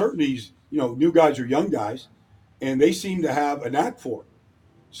are certain these, new guys or young guys, and they seem to have a knack for it.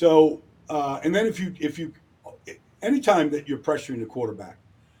 So, and then if you, anytime that you're pressuring the quarterback,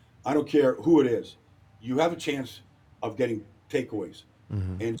 I don't care who it is, you have a chance of getting takeaways.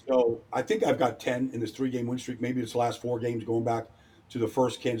 And so I think I've got 10 in this 3-game win streak. Maybe it's the last 4 games going back to the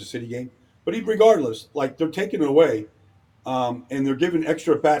first Kansas City game. But regardless, like they're taking it away, and they're giving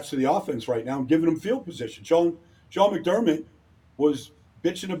extra bats to the offense right now and giving them field position. Sean McDermott was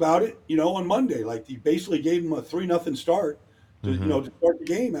bitching about it, on Monday. Like he basically gave him a 3-0 start to start the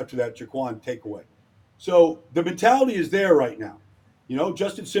game after that Jaquan takeaway. So the mentality is there right now.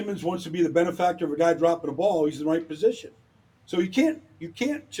 Justin Simmons wants to be the benefactor of a guy dropping a ball. He's in the right position. So you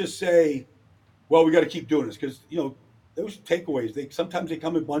can't just say, well, we got to keep doing this because those takeaways sometimes they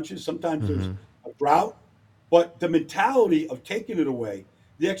come in bunches. Sometimes there's a drought, but the mentality of taking it away,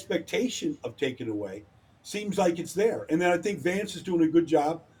 the expectation of taking it away, seems like it's there. And then I think Vance is doing a good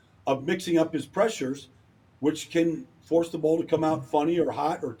job of mixing up his pressures, which can force the ball to come out funny or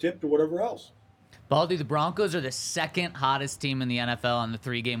hot or tipped or whatever else. Baldy, the Broncos are the second hottest team in the NFL on the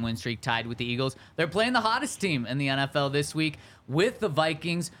 3-game win streak, tied with the Eagles. They're playing the hottest team in the NFL this week with the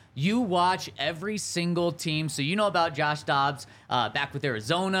Vikings. You watch every single team, so you know about Josh Dobbs back with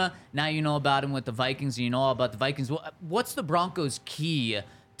Arizona. Now you know about him with the Vikings, and you know all about the Vikings. What's the Broncos' key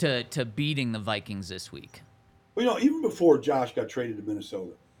to beating the Vikings this week? Well, even before Josh got traded to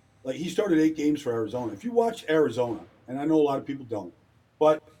Minnesota, like he started 8 games for Arizona. If you watch Arizona, and I know a lot of people don't,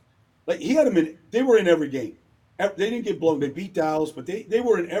 but like he had them in, they were in every game. They didn't get blown. They beat Dallas, but they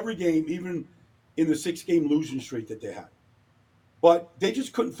were in every game, even in the 6-game losing streak that they had. But they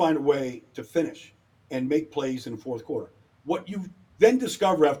just couldn't find a way to finish and make plays in the fourth quarter. What you then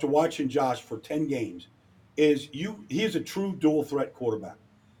discover after watching Josh for 10 games is he is a true dual threat quarterback.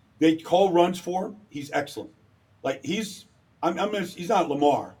 They call runs for him. He's excellent. Like he's not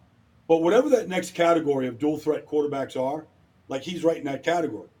Lamar, but whatever that next category of dual threat quarterbacks are, like he's right in that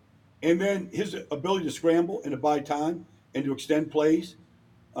category. And then his ability to scramble and to buy time and to extend plays.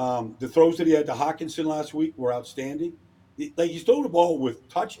 The throws that he had to Hawkinson last week were outstanding. He's throwing the ball with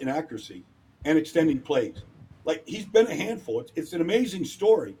touch and accuracy and extending plays. Like he's been a handful. It's an amazing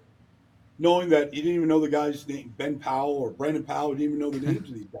story, knowing that he didn't even know the guy's name, Ben Powell or Brandon Powell. He didn't even know the names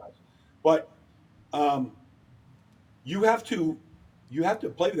of these guys. But you have to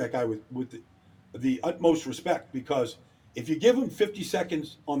play with that guy with the utmost respect, because if you give him 50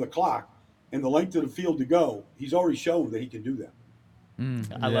 seconds on the clock and the length of the field to go, he's already shown that he can do that.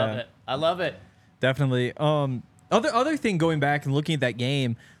 I love it. I love it. Definitely. Other thing, going back and looking at that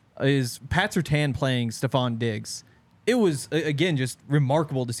game, is Pat Surtain playing Stephon Diggs. It was, again, just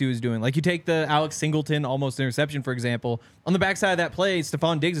remarkable to see what he was doing. Like, you take the Alex Singleton almost interception, for example. On the backside of that play,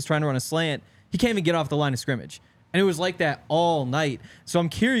 Stephon Diggs is trying to run a slant. He can't even get off the line of scrimmage. And it was like that all night. So I'm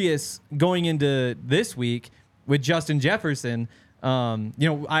curious, going into this week with Justin Jefferson, I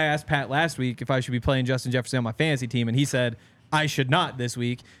asked Pat last week if I should be playing Justin Jefferson on my fantasy team, and he said I should not this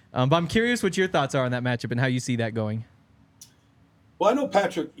week. But I'm curious what your thoughts are on that matchup and how you see that going. Well, I know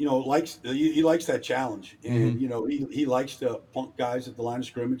Patrick, likes that challenge, and he likes to punk guys at the line of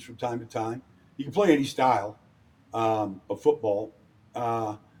scrimmage from time to time. He can play any style of football.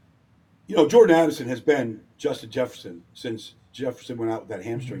 Jordan Addison has been Justin Jefferson since Jefferson went out with that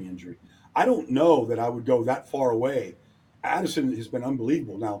hamstring injury. I don't know that I would go that far away. Addison has been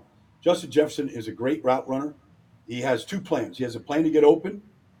unbelievable. Now, Justin Jefferson is a great route runner. He has two plans. He has a plan to get open,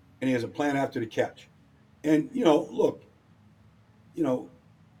 and he has a plan after the catch. And, look,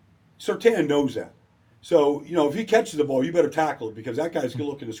 Surtain knows that. So, if he catches the ball, you better tackle it because that guy's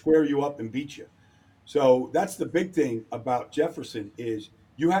looking to square you up and beat you. So that's the big thing about Jefferson is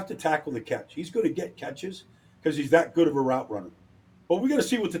you have to tackle the catch. He's going to get catches because he's that good of a route runner. But we got to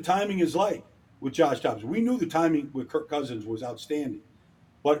see what the timing is like with Josh Dobbs. We knew the timing with Kirk Cousins was outstanding.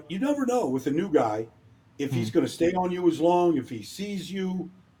 But you never know with a new guy if he's going to stay on you as long, if he sees you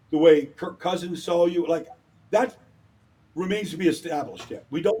the way Kirk Cousins saw you. Like, that remains to be established yet.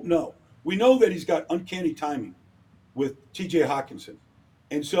 We don't know. We know that he's got uncanny timing with T.J. Hawkinson.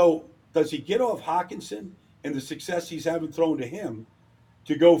 And so does he get off Hawkinson and the success he's having thrown to him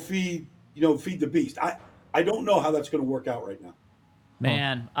to go feed the beast? I don't know how that's going to work out right now.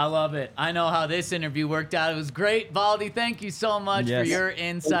 Man, I love it. I know how this interview worked out. It was great. Baldy, thank you so much for your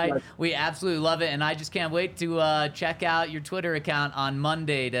insight. We absolutely love it, and I just can't wait to check out your Twitter account on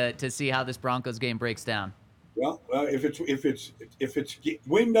Monday to see how this Broncos game breaks down. Well, if it's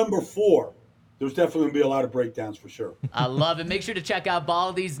win number 4, there's definitely going to be a lot of breakdowns for sure. I love it. Make sure to check out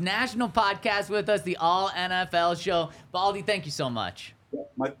Baldy's national podcast with us, the All NFL Show. Baldy, thank you so much. Yeah,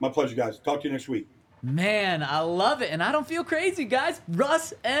 my pleasure, guys. Talk to you next week. Man, I love it, and I don't feel crazy, guys.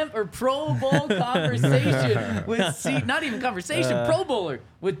 Russ Pro Bowl conversation with not even conversation, Pro Bowler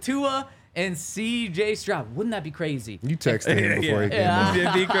with Tua and C.J. Stroud. Wouldn't that be crazy? You texted him before he came in.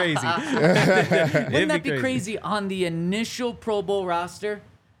 It'd be crazy. Wouldn't that be crazy on the initial Pro Bowl roster?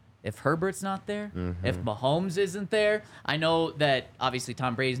 If Herbert's not there, if Mahomes isn't there, I know that obviously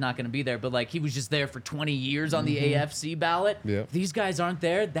Tom Brady's not going to be there, but like he was just there for 20 years on the AFC ballot. Yep. If these guys aren't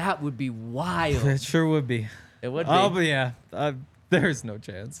there, that would be wild. It sure would be. It would be. Oh, but yeah, there's no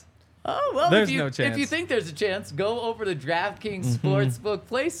chance. Oh, well, There's if you, no chance. if you think there's a chance, go over to DraftKings Sportsbook,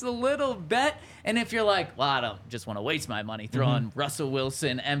 place a little bet, and if you're like, well, I don't just want to waste my money throwing Russell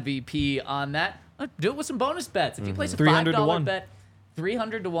Wilson MVP on that, do it with some bonus bets. If you place a $5 bet,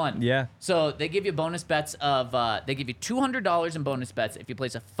 300 to 1. Yeah. So they give you bonus bets of they give you $200 in bonus bets. If you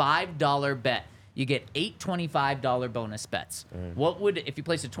place a $5 bet, you get 8 $25 bonus bets. What would if you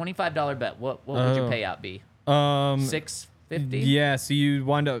place a $25 bet? What would your payout be? $650. Yeah. So you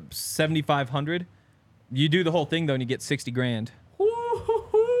wind up 7,500. You do the whole thing though, and you get 60 grand.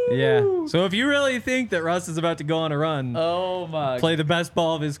 Yeah. So if you really think that Russ is about to go on a run, play the best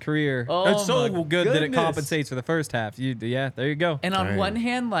ball of his career. It's so good that it compensates for the first half. There you go. And on one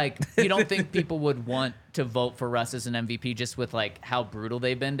hand, like you don't think people would want to vote for Russ as an MVP just with like how brutal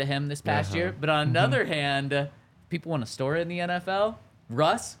they've been to him this past year. But on another hand, people want a story in the NFL.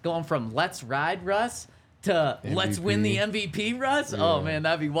 Russ going from let's ride Russ to let's win the MVP, Russ. Yeah. Oh, man,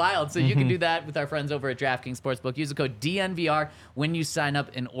 that'd be wild. So you can do that with our friends over at DraftKings Sportsbook. Use the code DNVR when you sign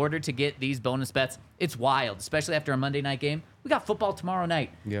up in order to get these bonus bets. It's wild, especially after a Monday night game. We got football tomorrow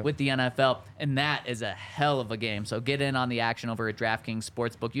night with the NFL, and that is a hell of a game. So get in on the action over at DraftKings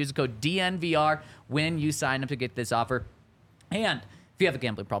Sportsbook. Use the code DNVR when you sign up to get this offer. And if you have a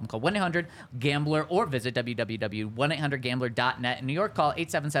gambling problem, call 1-800-GAMBLER or visit www.1800gambler.net. In New York, call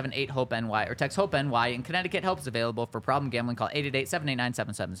 877-8-HOPE-NY or text HOPE-NY. In Connecticut, help is available for problem gambling. Call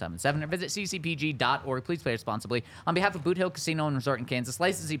 888-789-7777 or visit ccpg.org. Please play responsibly. On behalf of Boot Hill Casino and Resort in Kansas,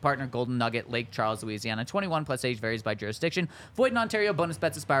 licensee partner Golden Nugget, Lake Charles, Louisiana. 21 plus age varies by jurisdiction. Void in Ontario. Bonus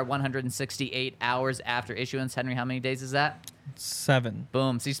bets expire 168 hours after issuance. Henry, how many days is that? 7.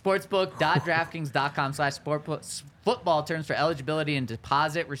 Boom. See sportsbook.draftkings.com/football terms for eligibility and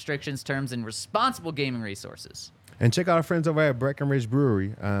deposit restrictions, terms, and responsible gaming resources. And check out our friends over at Breckenridge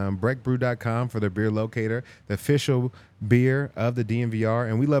Brewery, breckbrew.com for their beer locator, the official beer of the DNVR,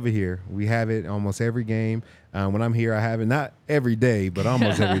 and we love it here. We have it almost every game. When I'm here, I have it not every day, but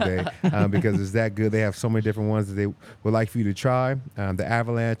almost every day because it's that good. They have so many different ones that they would like for you to try. The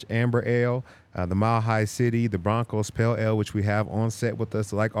Avalanche Amber Ale, the Mile High City, the Broncos Pale Ale, which we have on set with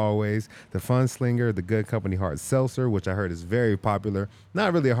us like always, the Fun Slinger, the Good Company Hard Seltzer, which I heard is very popular.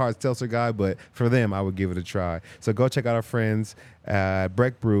 Not really a hard seltzer guy, but for them, I would give it a try. So go check out our friends at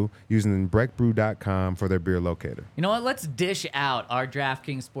Breck Brew using breckbrew.com for their beer locator. You know what? Let's dish out our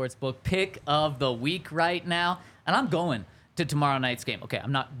DraftKings Sportsbook pick of the week right now. And I'm going to tomorrow night's game. Okay,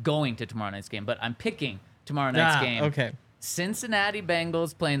 I'm not going to tomorrow night's game, but I'm picking tomorrow night's game. Okay. Cincinnati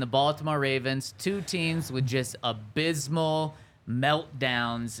Bengals playing the Baltimore Ravens, two teams with just abysmal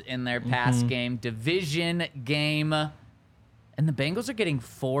meltdowns in their past game, division game, and the Bengals are getting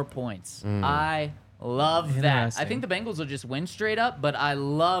 4 points. I love that. I think the Bengals will just win straight up, but I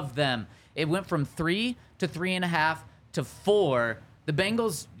love them. It went from 3 to 3.5 to 4. The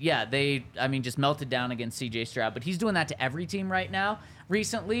Bengals, they just melted down against C.J. Stroud, but he's doing that to every team right now.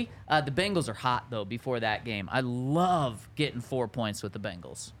 recently. The Bengals are hot, though, before that game. I love getting 4 points with the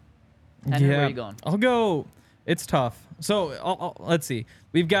Bengals. Henry, where are you going? I'll go. It's tough. So let's see.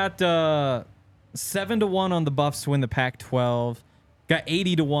 We've got 7-1 on the Buffs to win the Pac-12. Got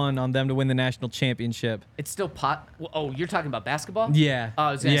 80-1 on them to win the national championship. It's still pot. Oh, you're talking about basketball? Yeah. Oh,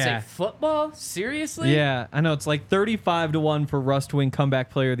 I was going to say football? Seriously? Yeah, I know. It's like 35-1 for Russ to win comeback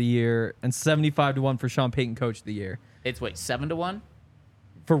player of the year and 75-1 for Sean Payton coach of the year. It's, 7-1?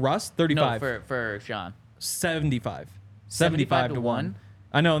 For Russ, 35. No, for Sean. 75. 75-1?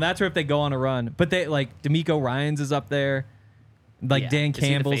 I know, and that's where if they go on a run. But they like D'Amico Ryans is up there. Like Yeah. Dan Is he the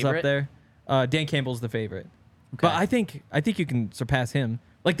Campbell's up favorite? there. Dan Campbell's the favorite. Okay. But I think you can surpass him.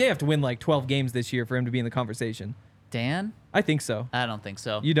 Like they have to win like 12 games this year for him to be in the conversation. Dan? I think so. I don't think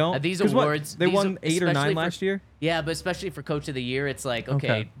so. You don't? These 'Cause what, awards. they these- won 8 or 9 especially last year? Yeah, but especially for Coach of the Year, it's like,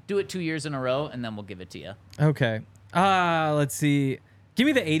 okay, do it 2 years in a row, and then we'll give it to you. Okay. Let's see. Give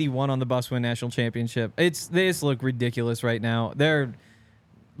me the 81 on the Buffs win national championship. They just look ridiculous right now.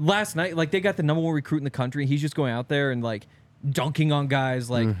 Last night, like they got the number 1 recruit in the country. He's just going out there and like dunking on guys.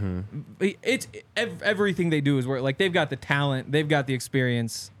 Like it's everything they do is where like they've got the talent, they've got the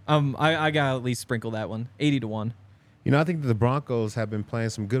experience. I gotta at least sprinkle that one. 80-1. You know, I think that the Broncos have been playing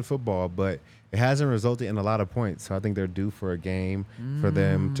some good football, but it hasn't resulted in a lot of points. So I think they're due for a game for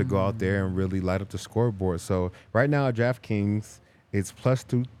them to go out there and really light up the scoreboard. So right now at DraftKings, it's plus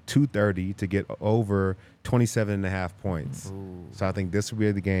 230 to get over 27.5 points. Ooh. So I think this will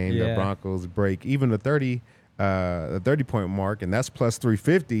be the game that Broncos break even the 30-point mark, and that's plus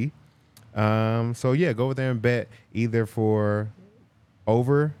 350. So yeah, go over there and bet either for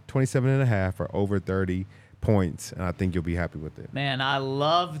over 27.5 or over 30 points, and I think you'll be happy with it. Man, I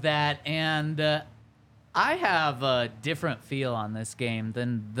love that, and I have a different feel on this game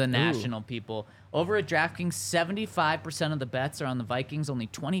than the national people. Over at DraftKings, 75% of the bets are on the Vikings, only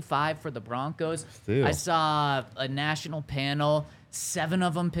 25% for the Broncos. Still. I saw a national panel. 7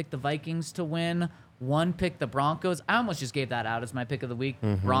 of them picked the Vikings to win. 1 picked the Broncos. I almost just gave that out as my pick of the week.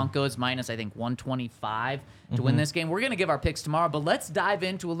 Broncos minus, I think, 125 to win this game. We're going to give our picks tomorrow, but let's dive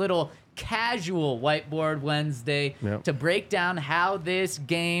into a little casual Whiteboard Wednesday to break down how this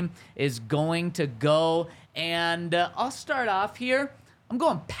game is going to go. And I'll start off here. I'm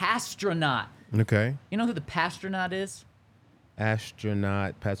going Pastronaut. Okay. You know who the Pastronaut is?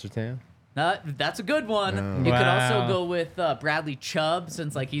 Astronaut Pastertan? That's a good one. You could also go with Bradley Chubb,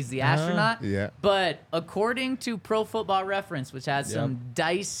 since like he's the astronaut. Yeah. But according to Pro Football Reference, which has some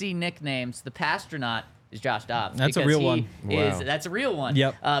dicey nicknames, the Pastronaut is Josh Dobbs. That's a real one. That's a real one.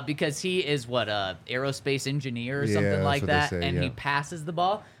 Yep. Because he is a aerospace engineer or something like that's that, what they say, and he passes the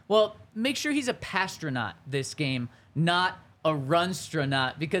ball. Well, make sure he's a Pastronaut this game, not a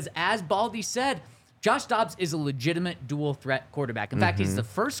Runstronaut, because as Baldy said, Josh Dobbs is a legitimate dual threat quarterback. In fact, he's the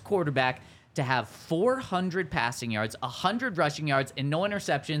first quarterback to have 400 passing yards, 100 rushing yards, and no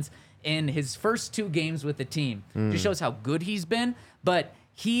interceptions in his first 2 games with the team. Just shows how good he's been, but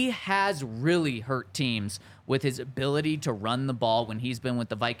he has really hurt teams with his ability to run the ball when he's been with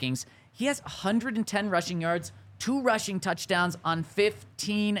the Vikings. He has 110 rushing yards, 2 rushing touchdowns on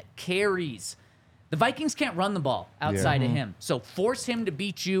 15 carries. The Vikings can't run the ball outside of him. So force him to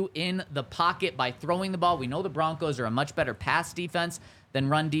beat you in the pocket by throwing the ball. We know the Broncos are a much better pass defense than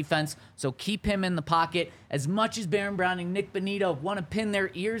run defense. So keep him in the pocket. As much as Baron Browning, Nick Bonito want to pin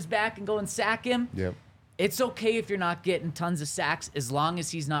their ears back and go and sack him, it's okay if you're not getting tons of sacks as long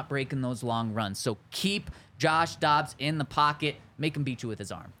as he's not breaking those long runs. So keep Josh Dobbs in the pocket. Make him beat you with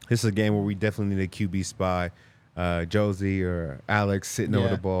his arm. This is a game where we definitely need a QB spy. Josie or Alex sitting over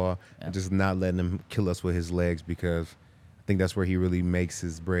the ball and just not letting him kill us with his legs, because I think that's where he really makes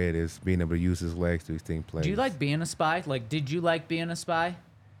his bread, is being able to use his legs to extend plays. Do you like being a spy? Like, did you like being a spy?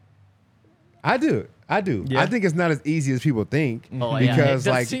 I do. Yeah. I think it's not as easy as people think. Oh, because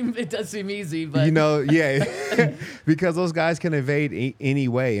yeah. It does seem easy, but you know, because those guys can evade any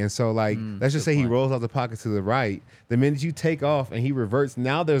way. And so, like, let's just say he rolls out the pocket to the right. The minute you take off and he reverts,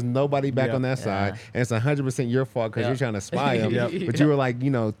 now there's nobody back on that side, and it's 100% your fault because you're trying to spy him. But you were like,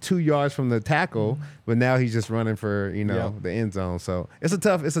 2 yards from the tackle, but now he's just running for the end zone. So it's a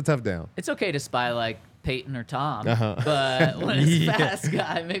tough down. It's okay to spy like Peyton or Tom, but when it's fast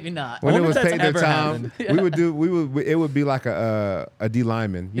guy, maybe not. When it was that's Peyton or ever Tom, it would be like a D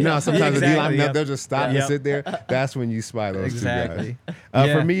lineman. You know how sometimes a D lineman they'll just stop and sit there. That's when you spy those two guys.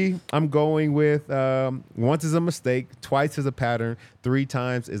 For me, I'm going with once is a mistake, twice is a pattern, 3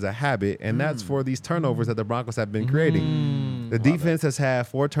 times is a habit, and that's for these turnovers that the Broncos have been creating. The defense has had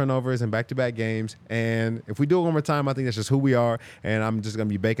 4 turnovers in back-to-back games, and if we do it one more time, I think that's just who we are, and I'm just going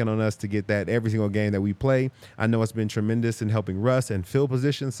to be banking on us to get that every single game that we play. I know it's been tremendous in helping Russ and field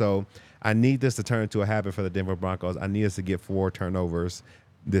position, so I need this to turn into a habit for the Denver Broncos. I need us to get 4 turnovers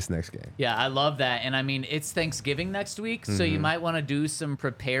this next game. Yeah, I love that. And I mean, it's Thanksgiving next week, so you might want to do some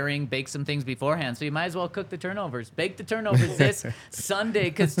preparing, bake some things beforehand. So you might as well cook the turnovers, bake the turnovers this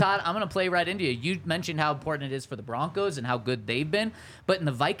Sunday. Because, Todd, I'm going to play right into you. You mentioned how important it is for the Broncos and how good they've been. But in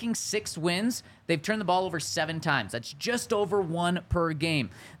the Vikings' 6 wins, they've turned the ball over 7 times. That's just over 1 per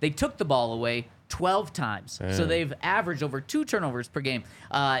game. They took the ball away 12 times. Damn. So they've averaged over 2 turnovers per game.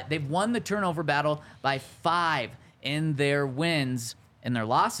 They've won the turnover battle by 5 in their wins. In their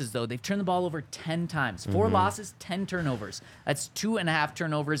losses, though, they've turned the ball over 10 times. 4 losses, 10 turnovers. That's 2.5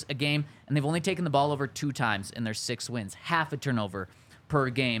 turnovers a game, and they've only taken the ball over 2 times in their 6 wins. Half a turnover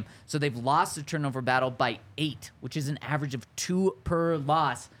per game. So they've lost the turnover battle by 8, which is an average of 2 per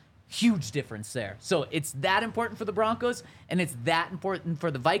loss. Huge difference there. So it's that important for the Broncos, and it's that important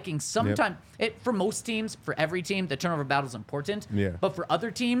for the Vikings. Sometimes, for most teams, for every team, the turnover battle is important. Yeah. But for other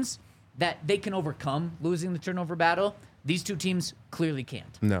teams, that they can overcome losing the turnover battle, these 2 teams clearly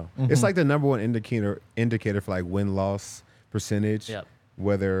can't. No. It's like the number one indicator for like win-loss percentage,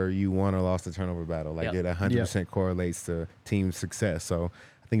 whether you won or lost the turnover battle. Like it 100% correlates to team success. So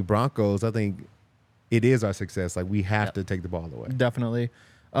I think Broncos, it is our success. Like we have to take the ball away. Definitely.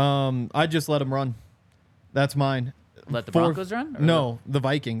 I just let them run. That's mine. Let the Broncos run? No, the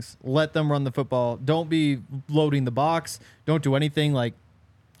Vikings. Let them run the football. Don't be loading the box. Don't do anything. Like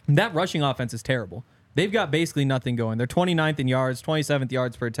that rushing offense is terrible. They've got basically nothing going. They're 29th in yards, 27th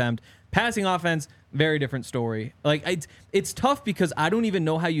yards per attempt. Passing offense, very different story. Like it's tough because I don't even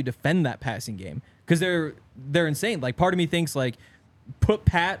know how you defend that passing game because they're insane. Like part of me thinks like put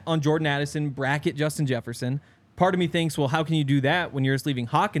Pat on Jordan Addison, bracket Justin Jefferson. Part of me thinks, well, how can you do that when you're just leaving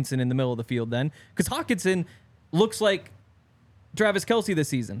Hawkinson in the middle of the field then? Because Hawkinson looks like Travis Kelce this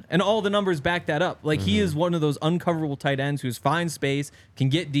season, and all the numbers back that up. Like he is one of those uncoverable tight ends who's finds space, can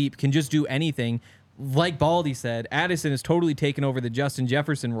get deep, can just do anything. Like Baldy said, Addison has totally taken over the Justin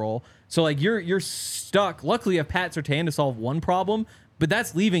Jefferson role. So like you're stuck. Luckily, you have Pat Surtain to solve one problem, but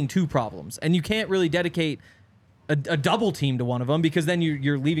that's leaving 2 problems, and you can't really dedicate a double team to one of them because then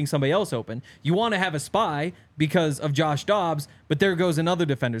you're leaving somebody else open. You want to have a spy because of Josh Dobbs, but there goes another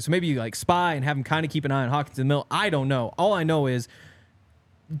defender. So maybe you like spy and have him kind of keep an eye on Hawkinson Mill. I don't know. All I know is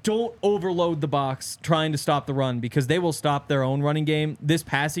don't overload the box trying to stop the run because they will stop their own running game. This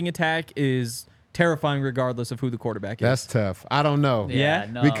passing attack is terrifying regardless of who the quarterback is. That's tough. I don't know. Yeah,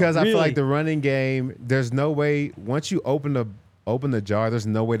 no. Because I feel like the running game, there's no way, once you open the jar, there's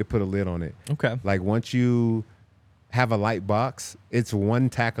no way to put a lid on it. Okay. Like once you have a light box, it's 1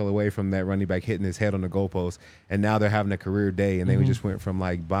 tackle away from that running back hitting his head on the goalpost, and now they're having a career day, and they just went from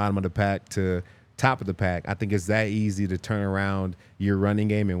like bottom of the pack to top of the pack. I think it's that easy to turn around your running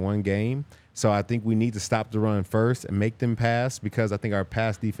game in 1 game. So I think we need to stop the run first and make them pass because I think our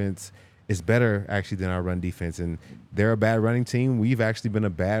pass defense is better actually than our run defense, and they're a bad running team. We've actually been a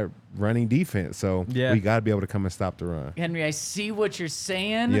bad running defense, so we got to be able to come and stop the run. Henry, I see what you're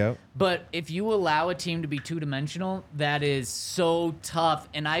saying, but if you allow a team to be 2-dimensional, that is so tough,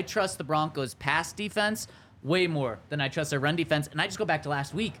 and I trust the Broncos' pass defense way more than I trust their run defense, and I just go back to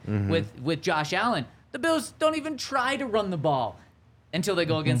last week with Josh Allen. The Bills don't even try to run the ball until they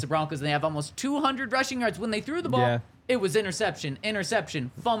go against the Broncos, and they have almost 200 rushing yards. When they threw the ball, it was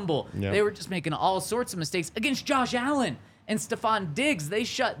interception, fumble. They were just making all sorts of mistakes against Josh Allen and Stephon Diggs. They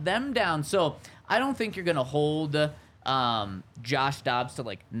shut them down. So I don't think you're going to hold Josh Dobbs to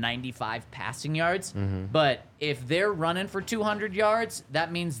like 95 passing yards. But if they're running for 200 yards,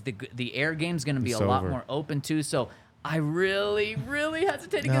 that means the air game's going to be a lot more open too. So I really, really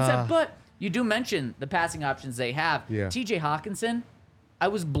hesitate against that. But you do mention the passing options they have. TJ Hawkinson, I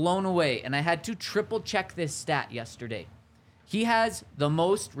was blown away, and I had to triple check this stat yesterday. He has the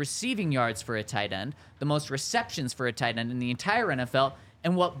most receiving yards for a tight end, the most receptions for a tight end in the entire NFL,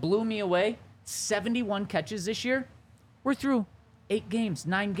 and what blew me away, 71 catches this year were through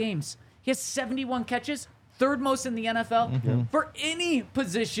 9 games. He has 71 catches, 3rd most in the NFL for any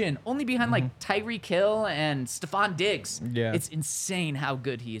position, only behind like Tyreek Hill and Stephon Diggs. It's insane how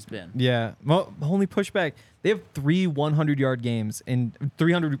good he has been. Well, only pushback. They have 3 100-yard games and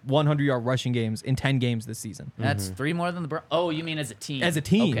 100-yard rushing games in 10 games this season. That's 3 more than the Oh, you mean as a team? As a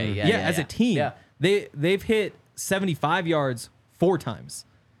team. Okay, as a team. They've hit 75 yards 4 times.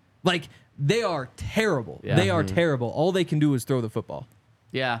 Like, they are terrible. They are terrible. All they can do is throw the football.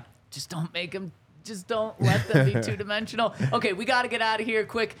 Yeah. Just don't make them Just don't let them be two-dimensional. Okay, we got to get out of here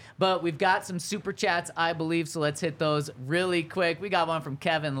quick, but we've got some super chats, I believe, so let's hit those really quick. We got one from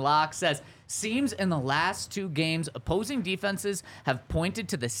Kevin Locke, says, seems in the last 2 games, opposing defenses have pointed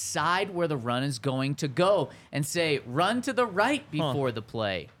to the side where the run is going to go and say, run to the right before the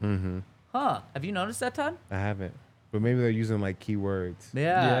play. Have you noticed that, Todd? I haven't. But maybe they're using like keywords.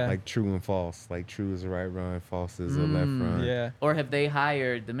 Yeah. Like true and false. Like true is the right run, false is the left run. Yeah. Or have they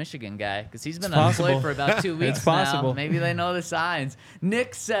hired the Michigan guy? Because he's been It's possible. unemployed for about 2 weeks It's possible. now. Maybe they know the signs.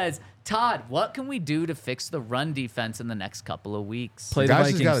 Nick says, Todd, what can we do to fix the run defense in the next couple of weeks? Play the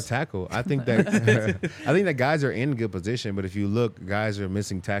Guys just got to Vikings. tackle. I think that guys are in good position, but if you look, guys are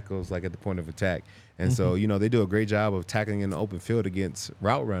missing tackles like at the point of attack. And so, they do a great job of tackling in the open field against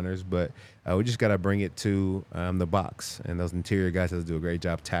route runners, but we just got to bring it to the box. And those interior guys have to do a great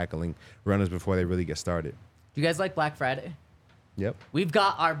job tackling runners before they really get started. Do you guys like Black Friday? Yep. We've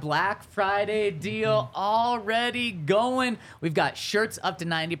got our Black Friday deal already going. We've got shirts up to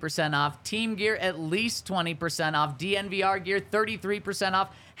 90% off, team gear at least 20% off, DNVR gear 33%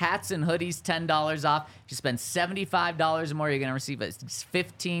 off, hats and hoodies $10 off. If you spend $75 or more, you're going to receive a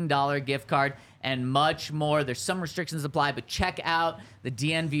 $15 gift card and much more. There's some restrictions apply, but check out the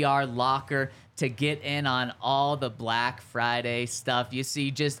DNVR locker to get in on all the Black Friday stuff. You see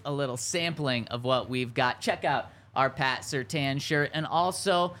just a little sampling of what we've got. Check out our Pat Surtain shirt, and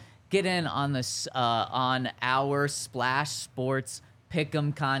also get in on this on our Splash Sports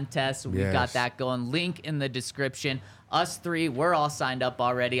Pick'em contest. We've got that going. Link in the description. Us 3, we're all signed up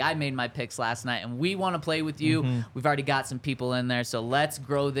already. I made my picks last night, and we want to play with you. We've already got some people in there, so let's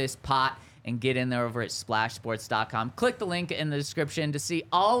grow this pot and get in there over at splashsports.com. Click the link in the description to see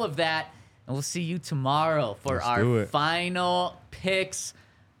all of that, and we'll see you tomorrow for our final picks.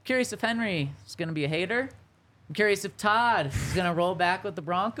 Curious if Henry is going to be a hater. I'm curious if Todd is going to roll back with the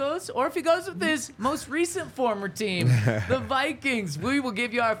Broncos or if he goes with his most recent former team, the Vikings. We will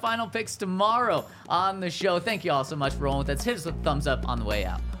give you our final picks tomorrow on the show. Thank you all so much for rolling with us. Hit us with a thumbs up on the way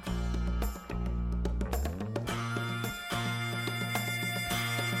out.